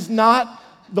 This is not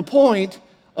the point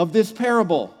of this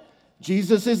parable.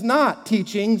 Jesus is not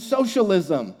teaching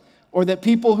socialism or that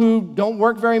people who don't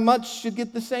work very much should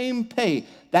get the same pay.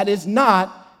 That is not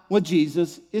what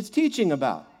Jesus is teaching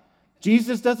about.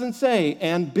 Jesus doesn't say,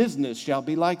 and business shall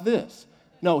be like this.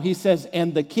 No, he says,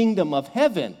 and the kingdom of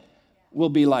heaven will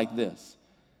be like this.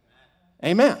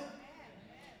 Amen.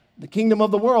 The kingdom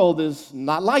of the world is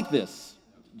not like this.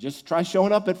 Just try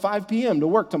showing up at 5 p.m. to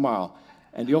work tomorrow,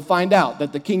 and you'll find out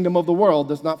that the kingdom of the world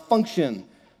does not function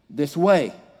this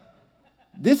way.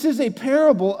 This is a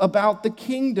parable about the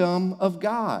kingdom of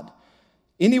God.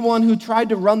 Anyone who tried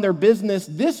to run their business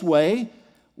this way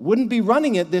wouldn't be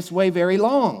running it this way very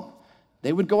long.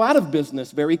 They would go out of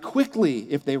business very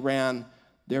quickly if they ran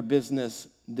their business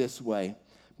this way.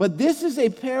 But this is a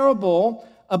parable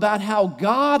about how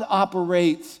God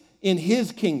operates in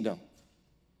his kingdom.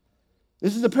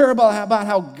 This is a parable about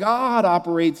how God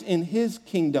operates in his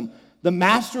kingdom. The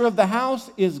master of the house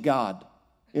is God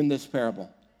in this parable.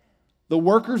 The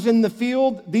workers in the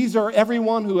field, these are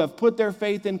everyone who have put their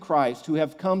faith in Christ, who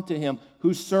have come to him,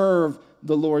 who serve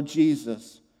the Lord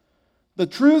Jesus. The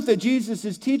truth that Jesus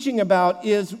is teaching about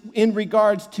is in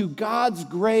regards to God's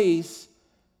grace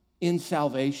in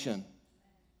salvation.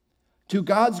 To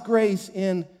God's grace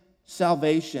in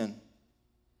salvation.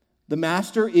 The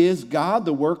master is God.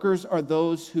 The workers are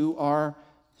those who are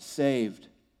saved.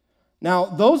 Now,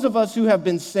 those of us who have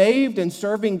been saved and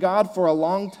serving God for a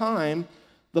long time,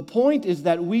 the point is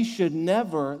that we should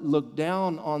never look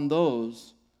down on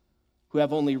those who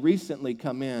have only recently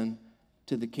come in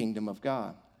to the kingdom of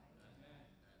God.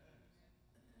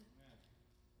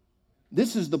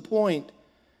 This is the point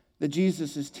that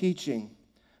Jesus is teaching,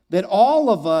 that all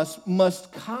of us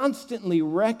must constantly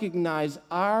recognize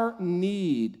our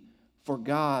need for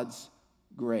God's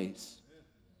grace.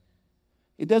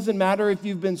 It doesn't matter if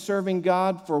you've been serving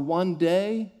God for 1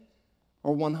 day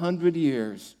or 100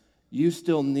 years, you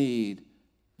still need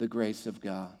the grace of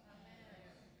God.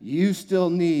 You still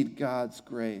need God's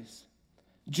grace.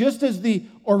 Just as the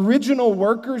original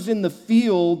workers in the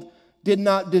field did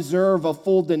not deserve a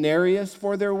full denarius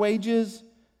for their wages,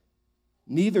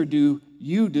 neither do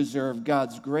you deserve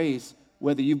God's grace,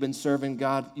 whether you've been serving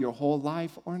God your whole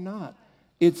life or not.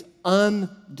 It's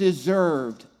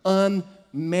undeserved,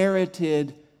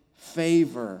 unmerited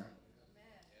favor.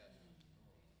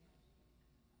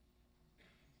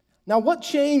 Now, what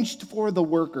changed for the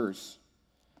workers?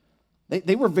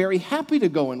 They were very happy to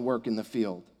go and work in the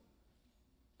field.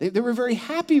 They were very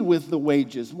happy with the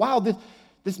wages. Wow,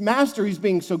 this master, he's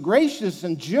being so gracious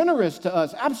and generous to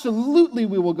us. Absolutely,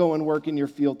 we will go and work in your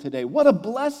field today. What a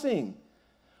blessing.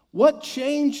 What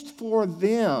changed for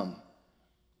them?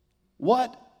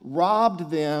 What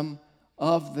robbed them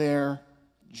of their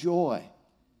joy?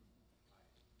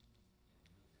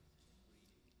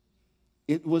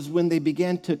 It was when they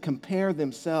began to compare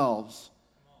themselves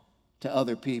to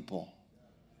other people.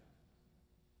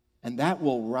 And that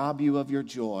will rob you of your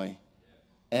joy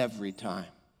every time.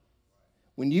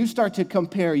 When you start to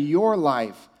compare your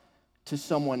life to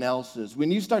someone else's,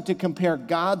 when you start to compare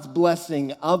God's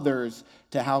blessing others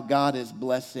to how God is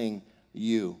blessing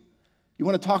you. You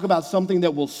want to talk about something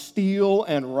that will steal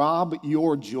and rob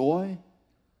your joy?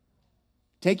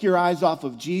 Take your eyes off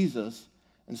of Jesus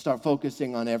and start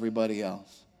focusing on everybody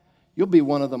else. You'll be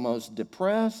one of the most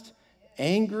depressed,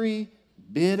 angry,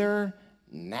 bitter,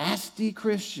 nasty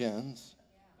Christians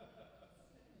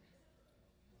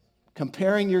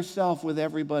comparing yourself with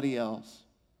everybody else.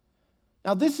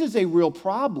 Now, this is a real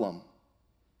problem.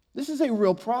 This is a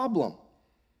real problem.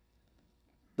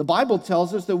 The Bible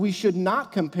tells us that we should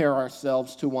not compare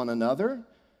ourselves to one another.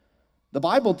 The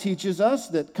Bible teaches us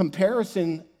that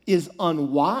comparison is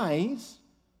unwise,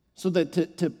 so that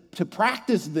to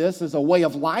practice this as a way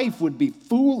of life would be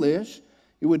foolish.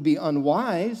 It would be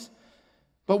unwise.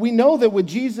 But we know that with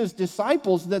Jesus'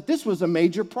 disciples that this was a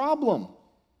major problem.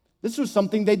 This was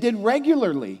something they did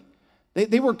regularly.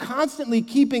 They were constantly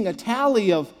keeping a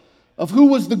tally of who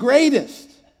was the greatest.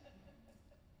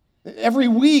 Every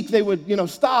week they would,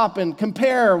 stop and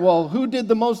compare, well, who did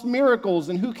the most miracles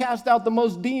and who cast out the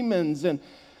most demons? And,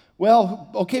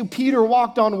 well, okay, Peter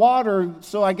walked on water,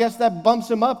 so I guess that bumps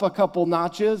him up a couple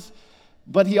notches,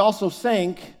 but he also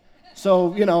sank,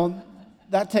 so,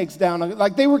 that takes down.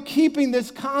 Like they were keeping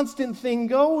this constant thing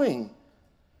going.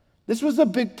 This was a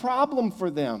big problem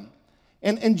for them.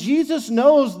 And Jesus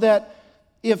knows that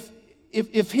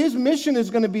if his mission is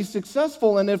going to be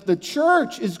successful and if the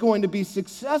church is going to be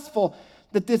successful,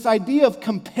 that this idea of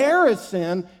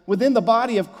comparison within the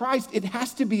body of Christ, it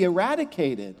has to be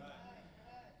eradicated.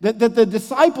 That the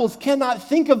disciples cannot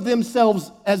think of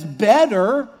themselves as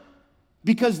better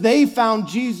because they found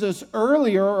Jesus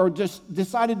earlier or just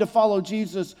decided to follow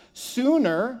Jesus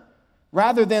sooner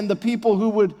rather than the people who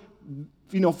would,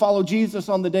 follow Jesus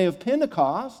on the day of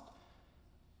Pentecost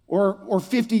or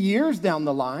 50 years down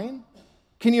the line.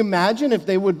 Can you imagine if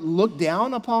they would look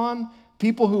down upon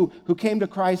people who came to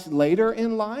Christ later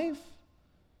in life?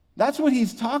 That's what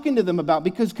he's talking to them about,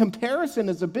 because comparison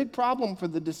is a big problem for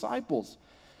the disciples.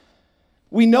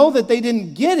 We know that they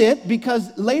didn't get it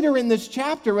because later in this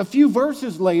chapter, a few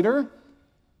verses later,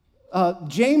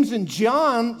 James and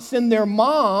John send their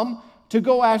mom to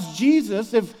go ask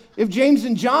Jesus if James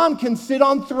and John can sit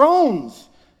on thrones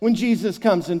when Jesus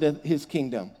comes into his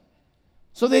kingdom.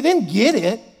 So they didn't get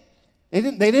it.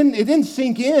 It didn't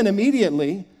sink in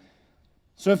immediately.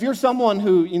 So if you're someone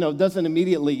who, doesn't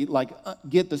immediately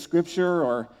get the scripture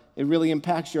or it really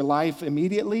impacts your life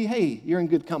immediately, hey, you're in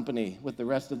good company with the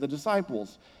rest of the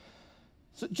disciples.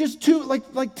 So just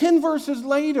 10 verses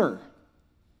later,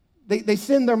 they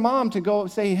send their mom to go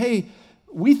say, hey,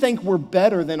 we think we're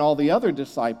better than all the other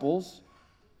disciples.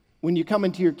 When you come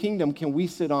into your kingdom, can we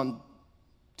sit on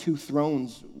 2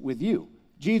 thrones with you?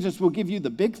 Jesus will give you the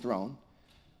big throne,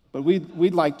 but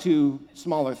we'd like 2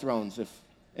 smaller thrones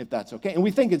if that's okay. And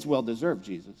we think it's well-deserved,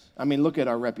 Jesus. I mean, look at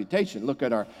our reputation. Look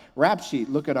at our rap sheet.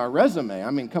 Look at our resume. I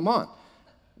mean, come on.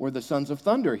 We're the sons of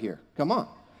thunder here. Come on.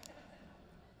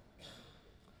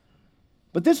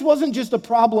 But this wasn't just a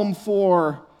problem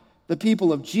for the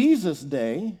people of Jesus'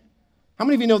 day. How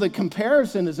many of you know that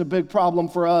comparison is a big problem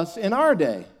for us in our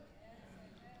day?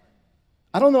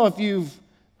 I don't know if you've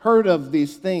heard of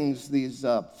these things, these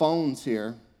phones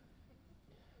here,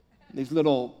 these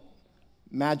little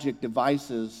magic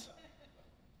devices,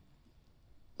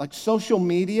 like social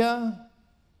media.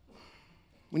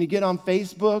 When you get on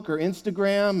Facebook or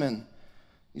Instagram and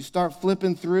you start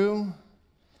flipping through,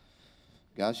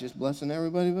 God's just blessing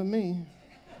everybody but me.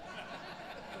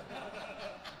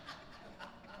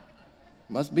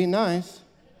 Must be nice.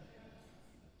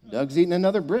 Doug's eating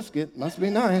another brisket. Must be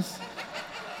nice.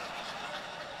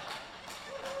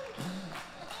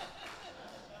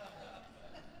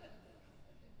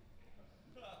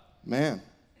 Man,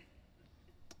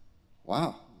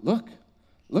 wow, look,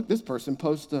 this person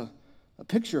posts a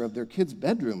picture of their kid's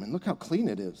bedroom, and look how clean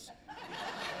it is.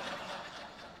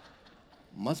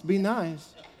 Must be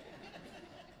nice.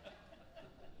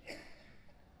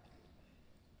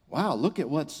 Wow, look at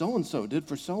what so-and-so did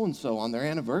for so-and-so on their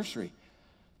anniversary.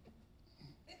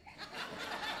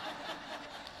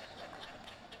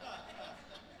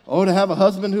 Oh, to have a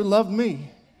husband who loved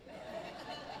me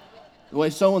the way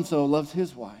so-and-so loves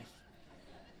his wife.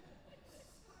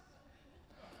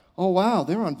 Oh, wow,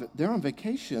 they're on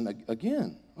vacation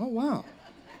again. Oh, wow.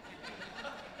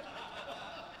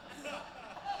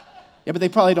 Yeah, but they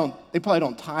probably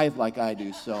don't tithe like I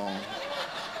do, so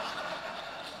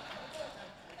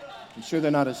I'm sure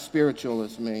they're not as spiritual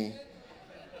as me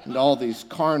and all these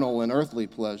carnal and earthly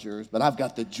pleasures, but I've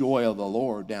got the joy of the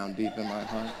Lord down deep in my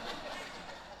heart.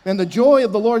 And the joy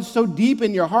of the Lord is so deep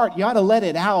in your heart, you ought to let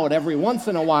it out every once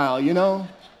in a while,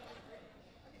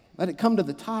 Let it come to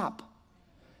the top.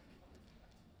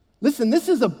 Listen, this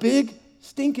is a big,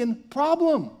 stinking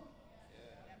problem.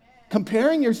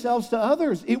 Comparing yourselves to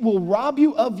others, it will rob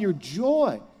you of your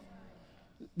joy.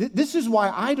 This is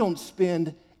why I don't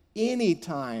spend any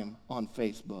time on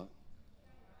Facebook.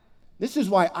 This is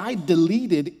why I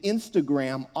deleted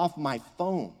Instagram off my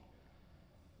phone,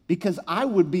 because I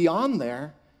would be on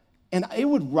there and it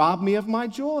would rob me of my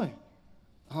joy.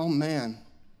 Oh man,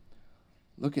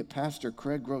 look at Pastor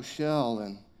Craig Groeschel,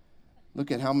 and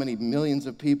look at how many millions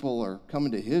of people are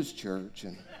coming to his church.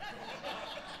 And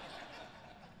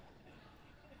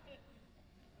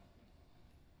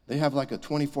they have like a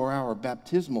 24-hour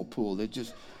baptismal pool that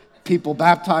just people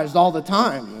baptized all the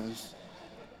time.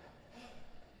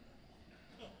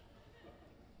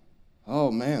 Oh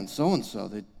man, so-and-so,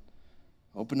 they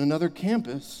opened another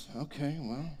campus. Okay,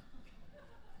 well,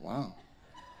 wow.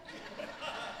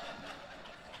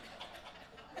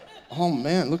 Oh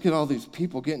man, look at all these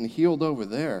people getting healed over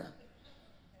there.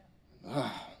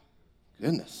 Ah,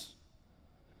 goodness.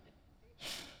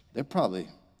 They're probably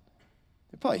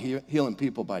healing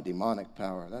people by demonic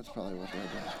power. That's probably what they're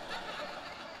doing.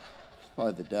 It's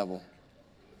probably the devil.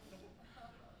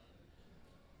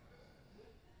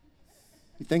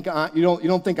 You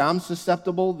don't think I'm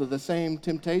susceptible to the same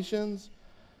temptations?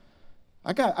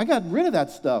 I got rid of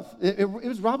that stuff. It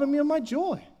was robbing me of my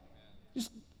joy.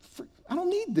 I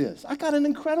don't need this. I got an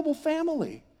incredible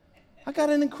family. I got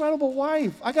an incredible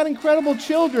wife. I got incredible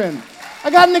children.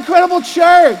 I got an incredible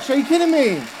church. Are you kidding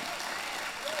me?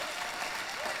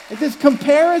 This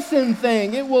comparison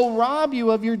thing, it will rob you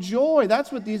of your joy.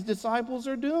 That's what these disciples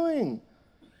are doing.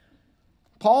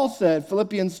 Paul said,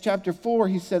 Philippians chapter 4,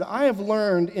 he said, I have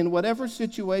learned in whatever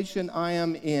situation I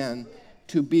am in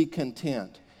to be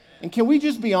content. And can we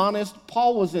just be honest?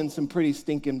 Paul was in some pretty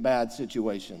stinking bad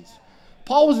situations.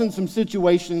 Paul was in some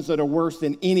situations that are worse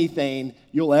than anything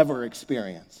you'll ever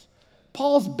experience.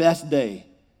 Paul's best day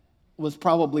was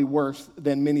probably worse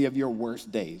than many of your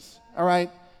worst days, all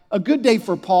right? A good day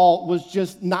for Paul was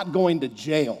just not going to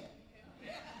jail.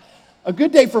 A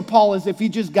good day for Paul is if he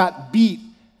just got beat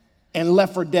and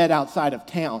left for dead outside of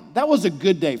town. That was a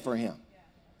good day for him.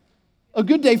 A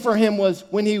good day for him was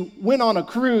when he went on a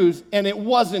cruise and it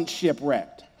wasn't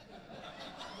shipwrecked.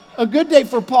 A good day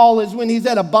for Paul is when he's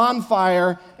at a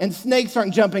bonfire and snakes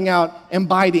aren't jumping out and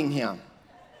biting him.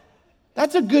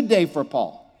 That's a good day for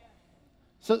Paul.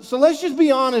 So let's just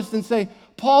be honest and say,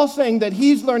 Paul saying that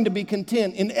he's learned to be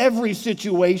content in every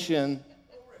situation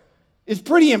is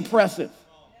pretty impressive.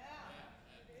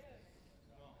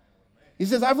 He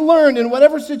says, I've learned in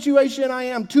whatever situation I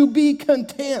am to be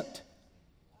content.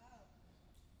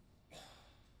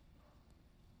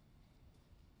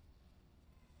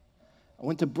 I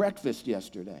went to breakfast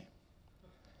yesterday.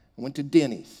 I went to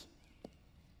Denny's.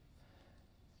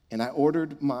 And I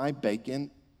ordered my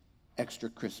bacon extra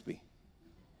crispy.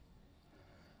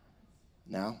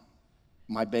 Now,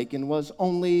 my bacon was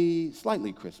only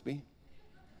slightly crispy.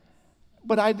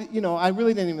 But I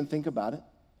really didn't even think about it.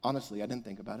 Honestly, I didn't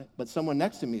think about it. But someone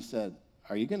next to me said,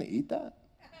 are you going to eat that?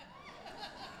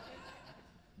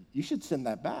 You should send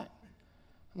that back.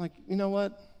 I'm like, you know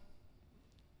what?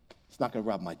 It's not going to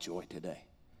rob my joy today.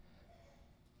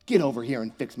 Get over here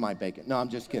and fix my bacon. No, I'm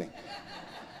just kidding.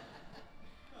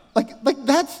 Like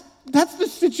that's the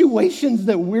situations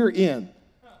that we're in.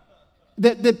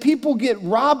 That people get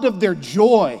robbed of their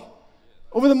joy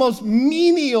over the most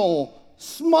menial,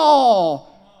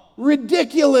 small,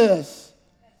 ridiculous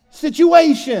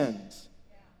situations.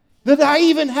 That I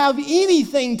even have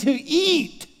anything to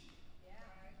eat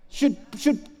should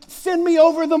send me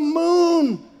over the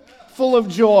moon full of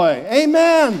joy.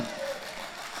 Amen.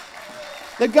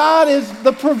 That God is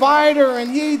the provider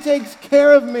and He takes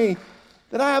care of me.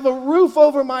 That I have a roof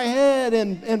over my head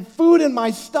and food in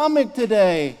my stomach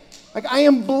today. Like I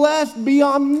am blessed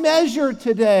beyond measure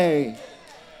today.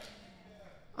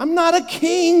 I'm not a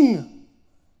king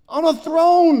on a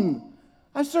throne.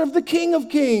 I serve the King of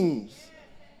Kings.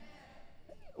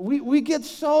 We get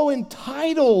so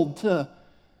entitled to,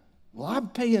 well, I'm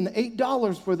paying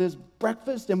 $8 for this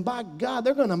breakfast, and by God,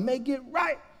 they're going to make it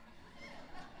right.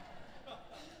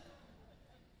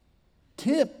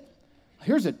 Tip.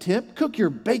 Here's a tip. Cook your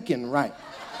bacon right.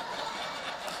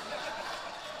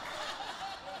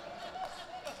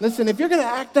 Listen, if you're going to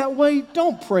act that way,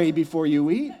 don't pray before you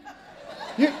eat.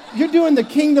 You're doing the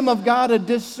kingdom of God a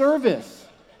disservice.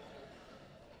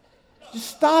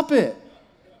 Just stop it.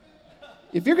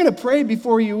 If you're going to pray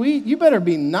before you eat, you better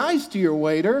be nice to your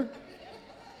waiter.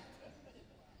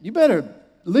 You better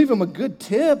leave him a good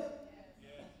tip.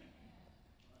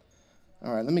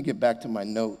 All right, let me get back to my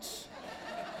notes.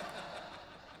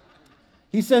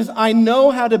 He says, I know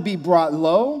how to be brought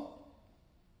low,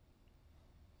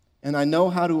 and I know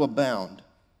how to abound.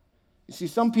 You see,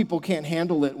 some people can't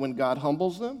handle it when God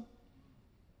humbles them.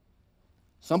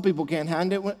 Some people can't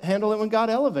handle it when God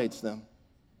elevates them.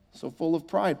 So full of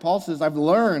pride. Paul says, I've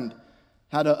learned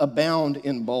how to abound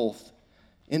in both.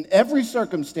 In every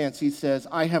circumstance, he says,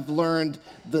 I have learned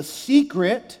the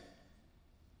secret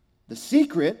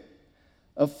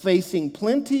of facing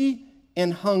plenty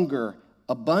and hunger,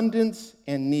 abundance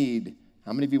and need.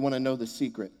 How many of you want to know the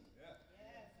secret?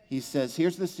 He says,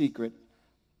 here's the secret.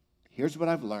 Here's what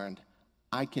I've learned.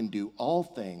 I can do all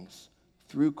things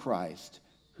through Christ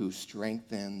who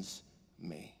strengthens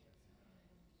me.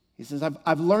 He says,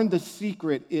 I've learned the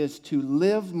secret is to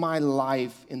live my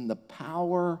life in the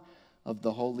power of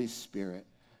the Holy Spirit,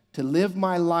 to live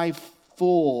my life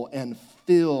full and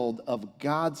filled of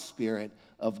God's Spirit,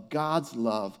 of God's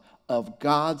love, of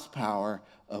God's power,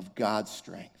 of God's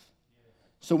strength.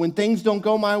 So when things don't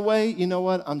go my way, you know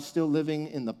what? I'm still living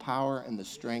in the power and the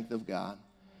strength of God.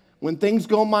 When things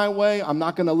go my way, I'm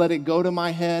not going to let it go to my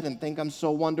head and think I'm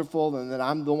so wonderful and that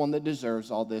I'm the one that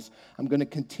deserves all this. I'm going to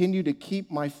continue to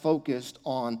keep my focus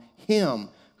on Him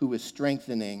who is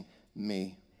strengthening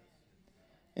me.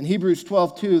 In Hebrews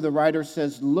 12:2, the writer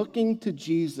says, looking to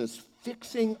Jesus,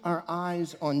 fixing our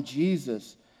eyes on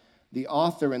Jesus, the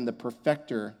author and the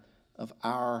perfecter of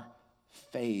our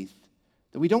faith.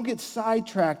 That we don't get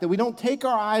sidetracked, that we don't take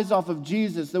our eyes off of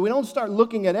Jesus, that we don't start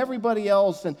looking at everybody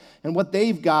else and what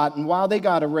they've got, and wow, they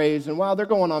got a raise, and wow, they're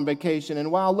going on vacation, and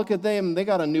wow, look at them, they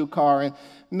got a new car, and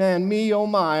man, me, oh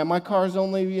my car's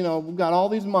only, got all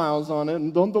these miles on it,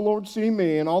 and don't the Lord see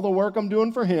me, and all the work I'm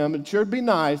doing for Him, it sure would be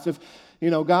nice if,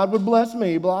 God would bless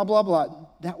me, blah, blah, blah.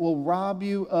 That will rob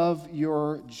you of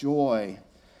your joy.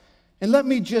 And let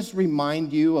me just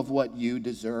remind you of what you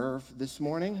deserve this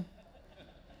morning.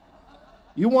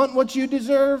 You want what you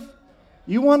deserve?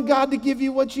 You want God to give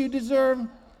you what you deserve?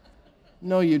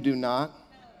 No, you do not.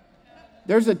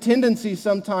 There's a tendency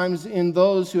sometimes in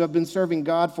those who have been serving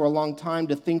God for a long time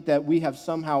to think that we have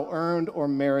somehow earned or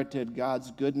merited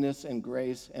God's goodness and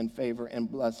grace and favor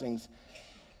and blessings.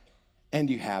 And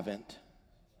you haven't.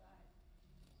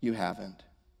 You haven't.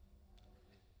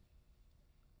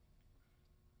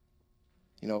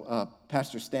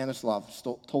 Pastor Stanislav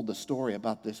told the story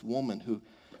about this woman who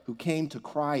came to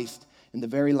Christ in the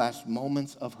very last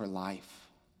moments of her life.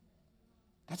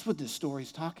 That's what this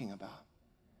story's talking about.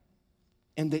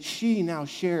 And that she now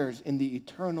shares in the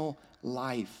eternal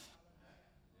life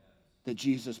that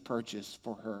Jesus purchased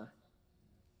for her.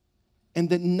 And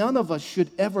that none of us should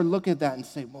ever look at that and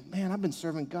say, well, man, I've been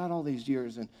serving God all these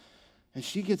years, and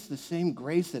she gets the same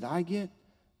grace that I get.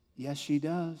 Yes, she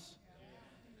does.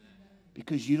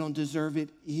 Because you don't deserve it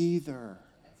either.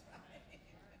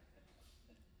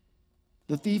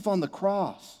 The thief on the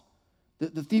cross.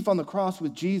 The thief on the cross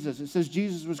with Jesus. It says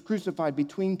Jesus was crucified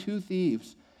between two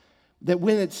thieves. That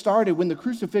when the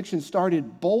crucifixion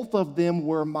started, both of them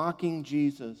were mocking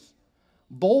Jesus.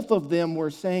 Both of them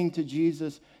were saying to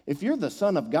Jesus, if you're the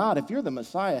Son of God, if you're the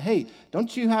Messiah, hey,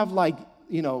 don't you have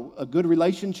a good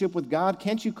relationship with God?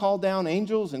 Can't you call down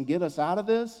angels and get us out of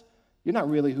this? You're not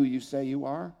really who you say you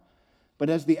are. But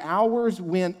as the hours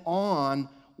went on,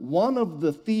 one of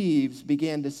the thieves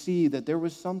began to see that there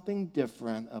was something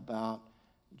different about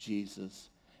Jesus.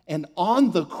 And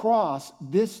on the cross,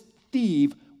 this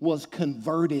thief was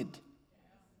converted.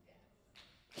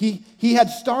 He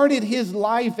had started his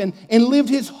life and lived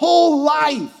his whole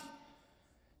life.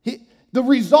 The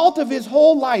result of his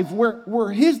whole life,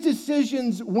 where his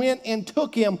decisions went and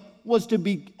took him, was to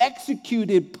be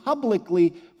executed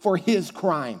publicly for his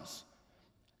crimes.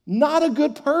 Not a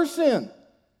good person.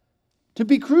 To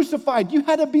be crucified, you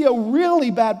had to be a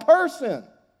really bad person.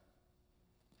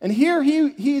 And here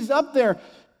he's up there,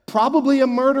 probably a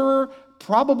murderer,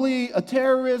 probably a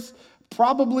terrorist,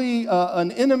 probably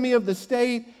an enemy of the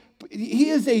state. He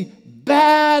is a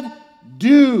bad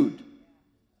dude.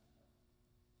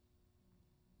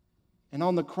 And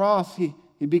on the cross, he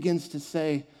begins to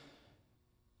say,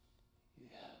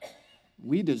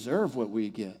 we deserve what we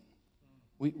get.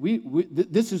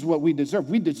 This is what we deserve.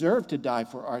 We deserve to die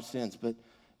for our sins,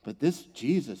 but this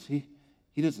Jesus, he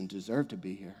doesn't deserve to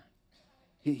be here.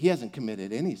 He hasn't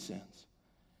committed any sins.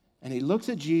 And he looks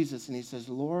at Jesus and he says,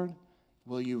 Lord,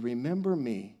 will you remember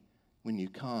me when you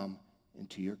come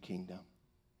into your kingdom?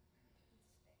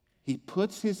 He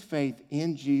puts his faith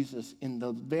in Jesus in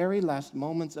the very last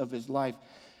moments of his life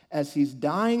as he's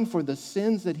dying for the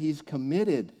sins that he's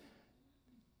committed.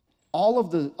 All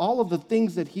of the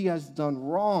things that he has done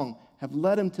wrong have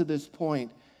led him to this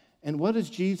point. And what does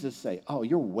Jesus say? Oh,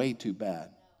 you're way too bad.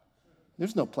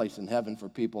 There's no place in heaven for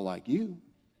people like you.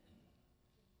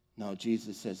 No,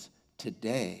 Jesus says,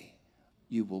 today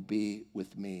you will be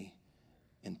with me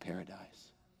in paradise.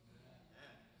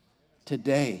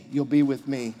 Today you'll be with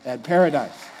me at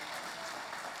paradise.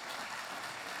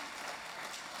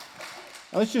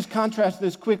 Now let's just contrast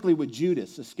this quickly with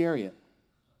Judas Iscariot.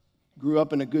 Grew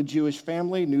up in a good Jewish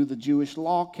family, knew the Jewish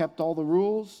law, kept all the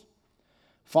rules,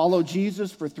 followed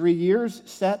Jesus for 3 years,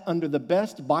 sat under the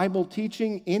best Bible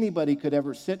teaching anybody could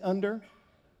ever sit under,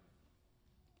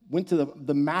 went to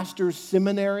the master's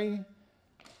seminary,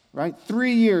 right?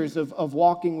 3 years of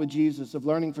walking with Jesus, of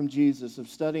learning from Jesus, of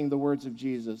studying the words of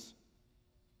Jesus.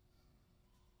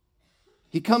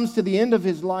 He comes to the end of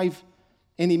his life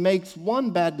and he makes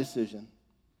one bad decision.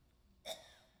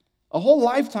 A whole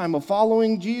lifetime of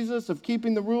following Jesus, of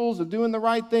keeping the rules, of doing the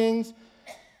right things.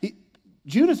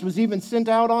 Judas was even sent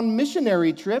out on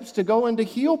missionary trips to go and to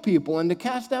heal people and to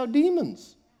cast out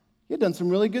demons. He had done some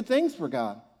really good things for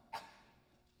God.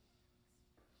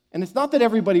 And it's not that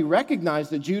everybody recognized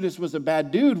that Judas was a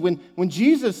bad dude. When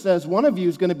Jesus says, one of you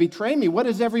is going to betray me, what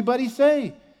does everybody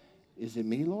say? Is it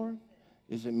me, Lord?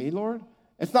 Is it me, Lord?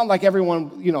 It's not like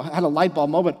everyone, had a light bulb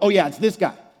moment. Oh, yeah, it's this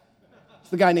guy. It's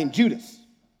the guy named Judas.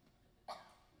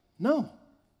 No.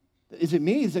 Is it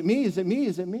me? Is it me? Is it me?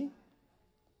 Is it me?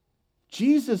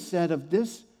 Jesus said of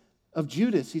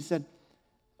Judas, he said,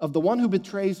 of the one who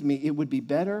betrays me, it would be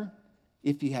better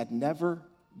if he had never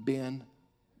been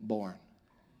born.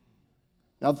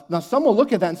 Now some will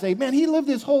look at that and say, man, he lived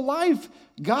his whole life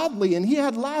godly, and he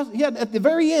had at the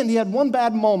very end, he had one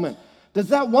bad moment. Does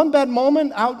that one bad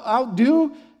moment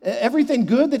outdo everything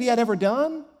good that he had ever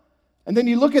done? And then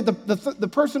you look at the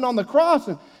person on the cross,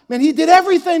 and man, he did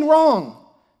everything wrong.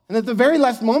 And at the very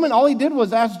last moment, all he did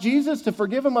was ask Jesus to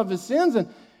forgive him of his sins, and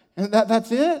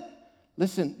that's it.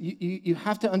 Listen, you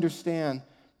have to understand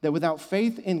that without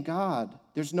faith in God,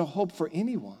 there's no hope for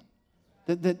anyone.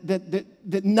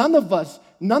 That none of us,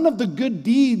 none of the good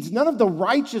deeds, none of the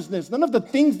righteousness, none of the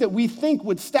things that we think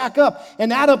would stack up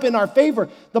and add up in our favor,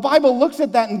 the Bible looks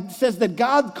at that and says that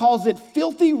God calls it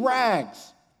filthy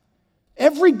rags.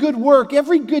 Every good work,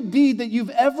 every good deed that you've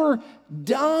ever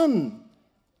done,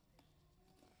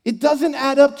 it doesn't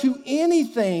add up to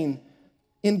anything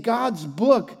in God's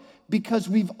book because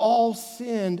we've all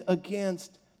sinned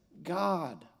against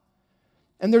God.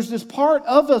 And there's this part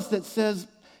of us that says,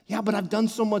 yeah, but I've done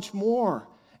so much more,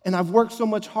 and I've worked so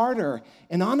much harder,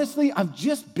 and honestly, I've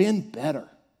just been better.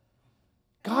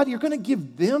 God, you're going to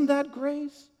give them that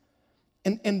grace?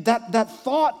 And that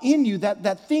thought in you,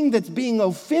 that thing that's being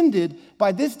offended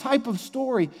by this type of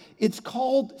story, it's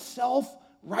called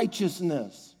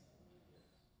self-righteousness.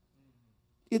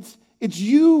 It's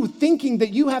you thinking that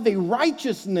you have a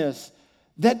righteousness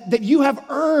that you have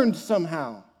earned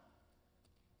somehow.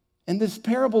 And this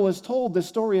parable is told, this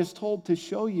story is told to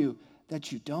show you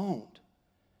that you don't.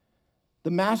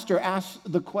 The master asks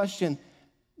the question,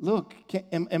 look,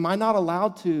 am I not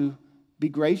allowed to be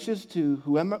gracious to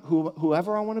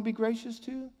whoever I want to be gracious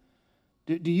to?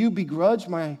 Do you begrudge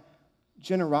my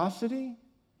generosity?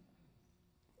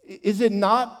 Is it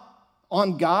not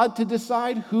on God to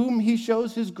decide whom he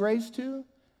shows his grace to?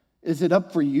 Is it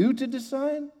up for you to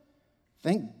decide?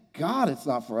 Thank God it's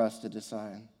not for us to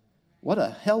decide. What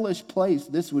a hellish place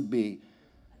this would be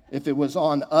if it was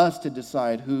on us to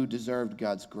decide who deserved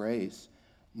God's grace.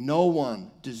 No one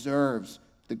deserves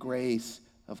the grace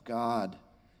of God.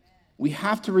 We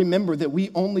have to remember that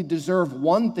we only deserve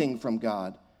one thing from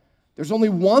God. There's only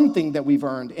one thing that we've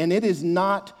earned, and it is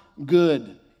not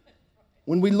good.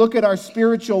 When we look at our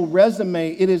spiritual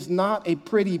resume, it is not a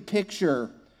pretty picture.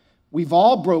 We've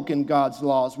all broken God's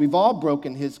laws. We've all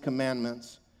broken his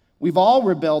commandments. We've all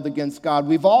rebelled against God.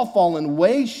 We've all fallen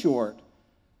way short.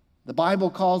 The Bible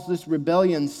calls this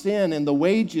rebellion sin, and the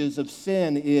wages of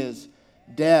sin is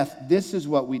death. This is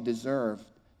what we deserve.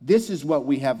 This is what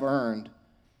we have earned.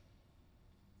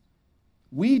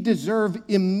 We deserve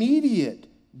immediate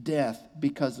death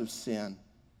because of sin.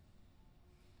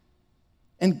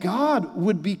 And God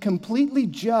would be completely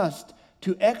just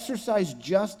to exercise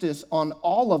justice on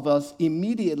all of us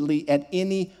immediately at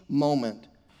any moment.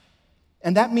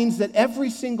 And that means that every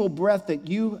single breath that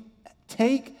you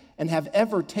take and have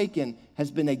ever taken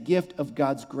has been a gift of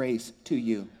God's grace to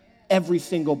you. Every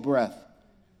single breath.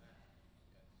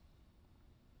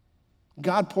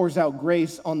 God pours out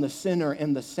grace on the sinner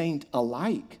and the saint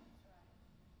alike.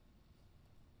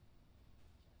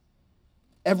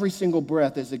 Every single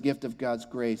breath is a gift of God's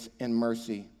grace and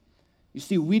mercy. You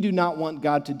see, we do not want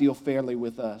God to deal fairly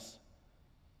with us.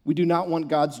 We do not want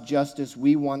God's justice.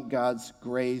 We want God's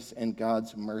grace and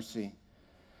God's mercy.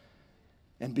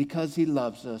 And because he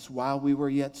loves us, while we were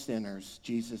yet sinners,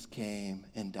 Jesus came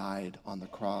and died on the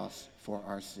cross for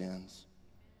our sins.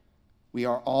 We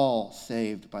are all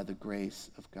saved by the grace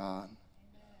of God.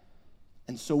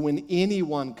 And so when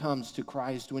anyone comes to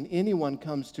Christ, when anyone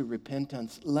comes to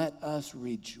repentance, let us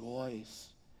rejoice.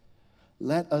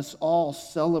 let us all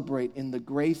celebrate in the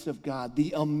grace of God,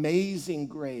 the amazing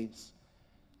grace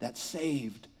that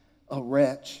saved a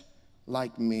wretch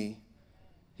like me.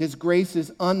 His grace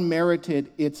is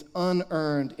unmerited, it's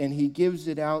unearned, and he gives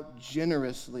it out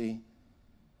generously.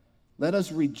 Let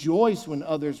us rejoice when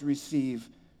others receive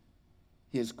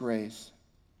his grace.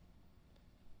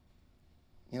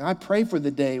 And I pray for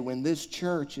the day when this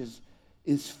church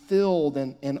is filled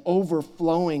and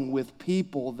overflowing with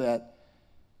people that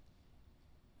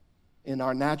in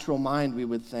our natural mind we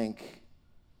would think,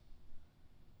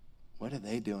 what are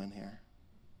they doing here?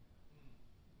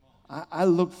 I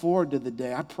look forward to the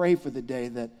day, I pray for the day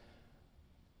that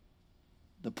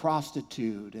the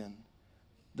prostitute and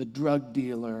the drug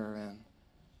dealer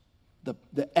and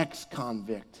the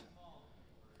ex-convict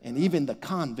and even the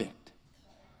convict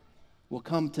will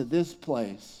come to this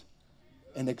place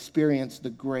and experience the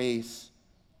grace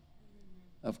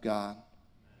of God.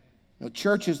 You know,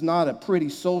 church is not a pretty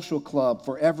social club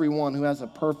for everyone who has a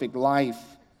perfect life.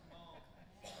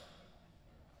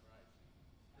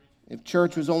 If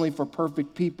church was only for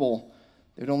perfect people,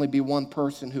 there'd only be one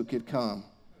person who could come.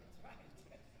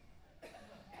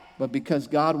 But because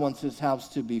God wants his house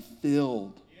to be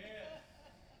filled,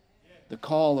 the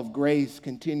call of grace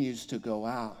continues to go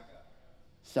out.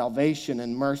 Salvation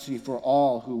and mercy for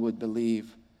all who would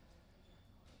believe.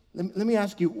 Let me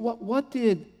ask you, what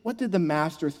did the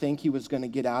master think he was going to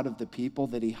get out of the people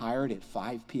that he hired at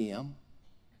 5 p.m.?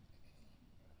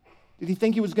 Did he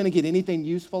think he was going to get anything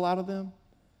useful out of them?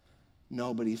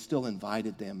 No, but he still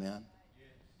invited them in.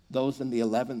 Those in the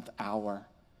 11th hour.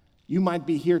 You might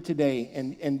be here today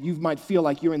and you might feel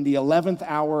like you're in the 11th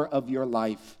hour of your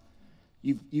life.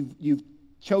 You've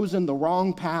chosen the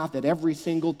wrong path at every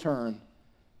single turn.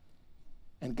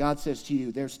 And God says to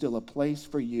you, there's still a place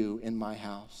for you in my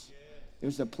house.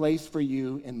 There's a place for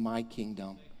you in my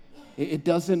kingdom. It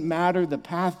doesn't matter the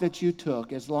path that you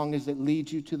took as long as it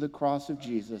leads you to the cross of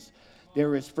Jesus.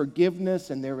 There is forgiveness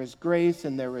and there is grace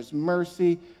and there is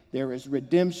mercy. There is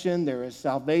redemption. There is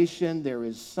salvation. There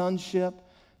is sonship.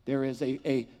 There is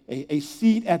a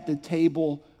seat at the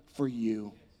table for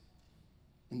you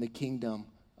in the kingdom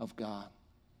of God.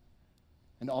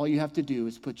 And all you have to do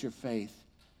is put your faith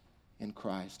in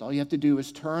Christ. All you have to do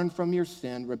is turn from your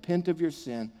sin, repent of your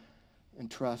sin, and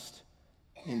trust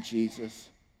in Jesus.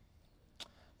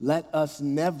 Let us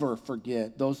never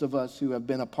forget, those of us who have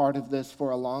been a part of this for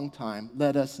a long time,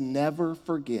 let us never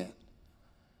forget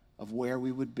of where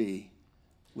we would be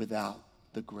without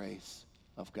the grace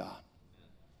of God.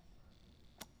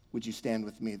 Would you stand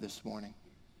with me this morning?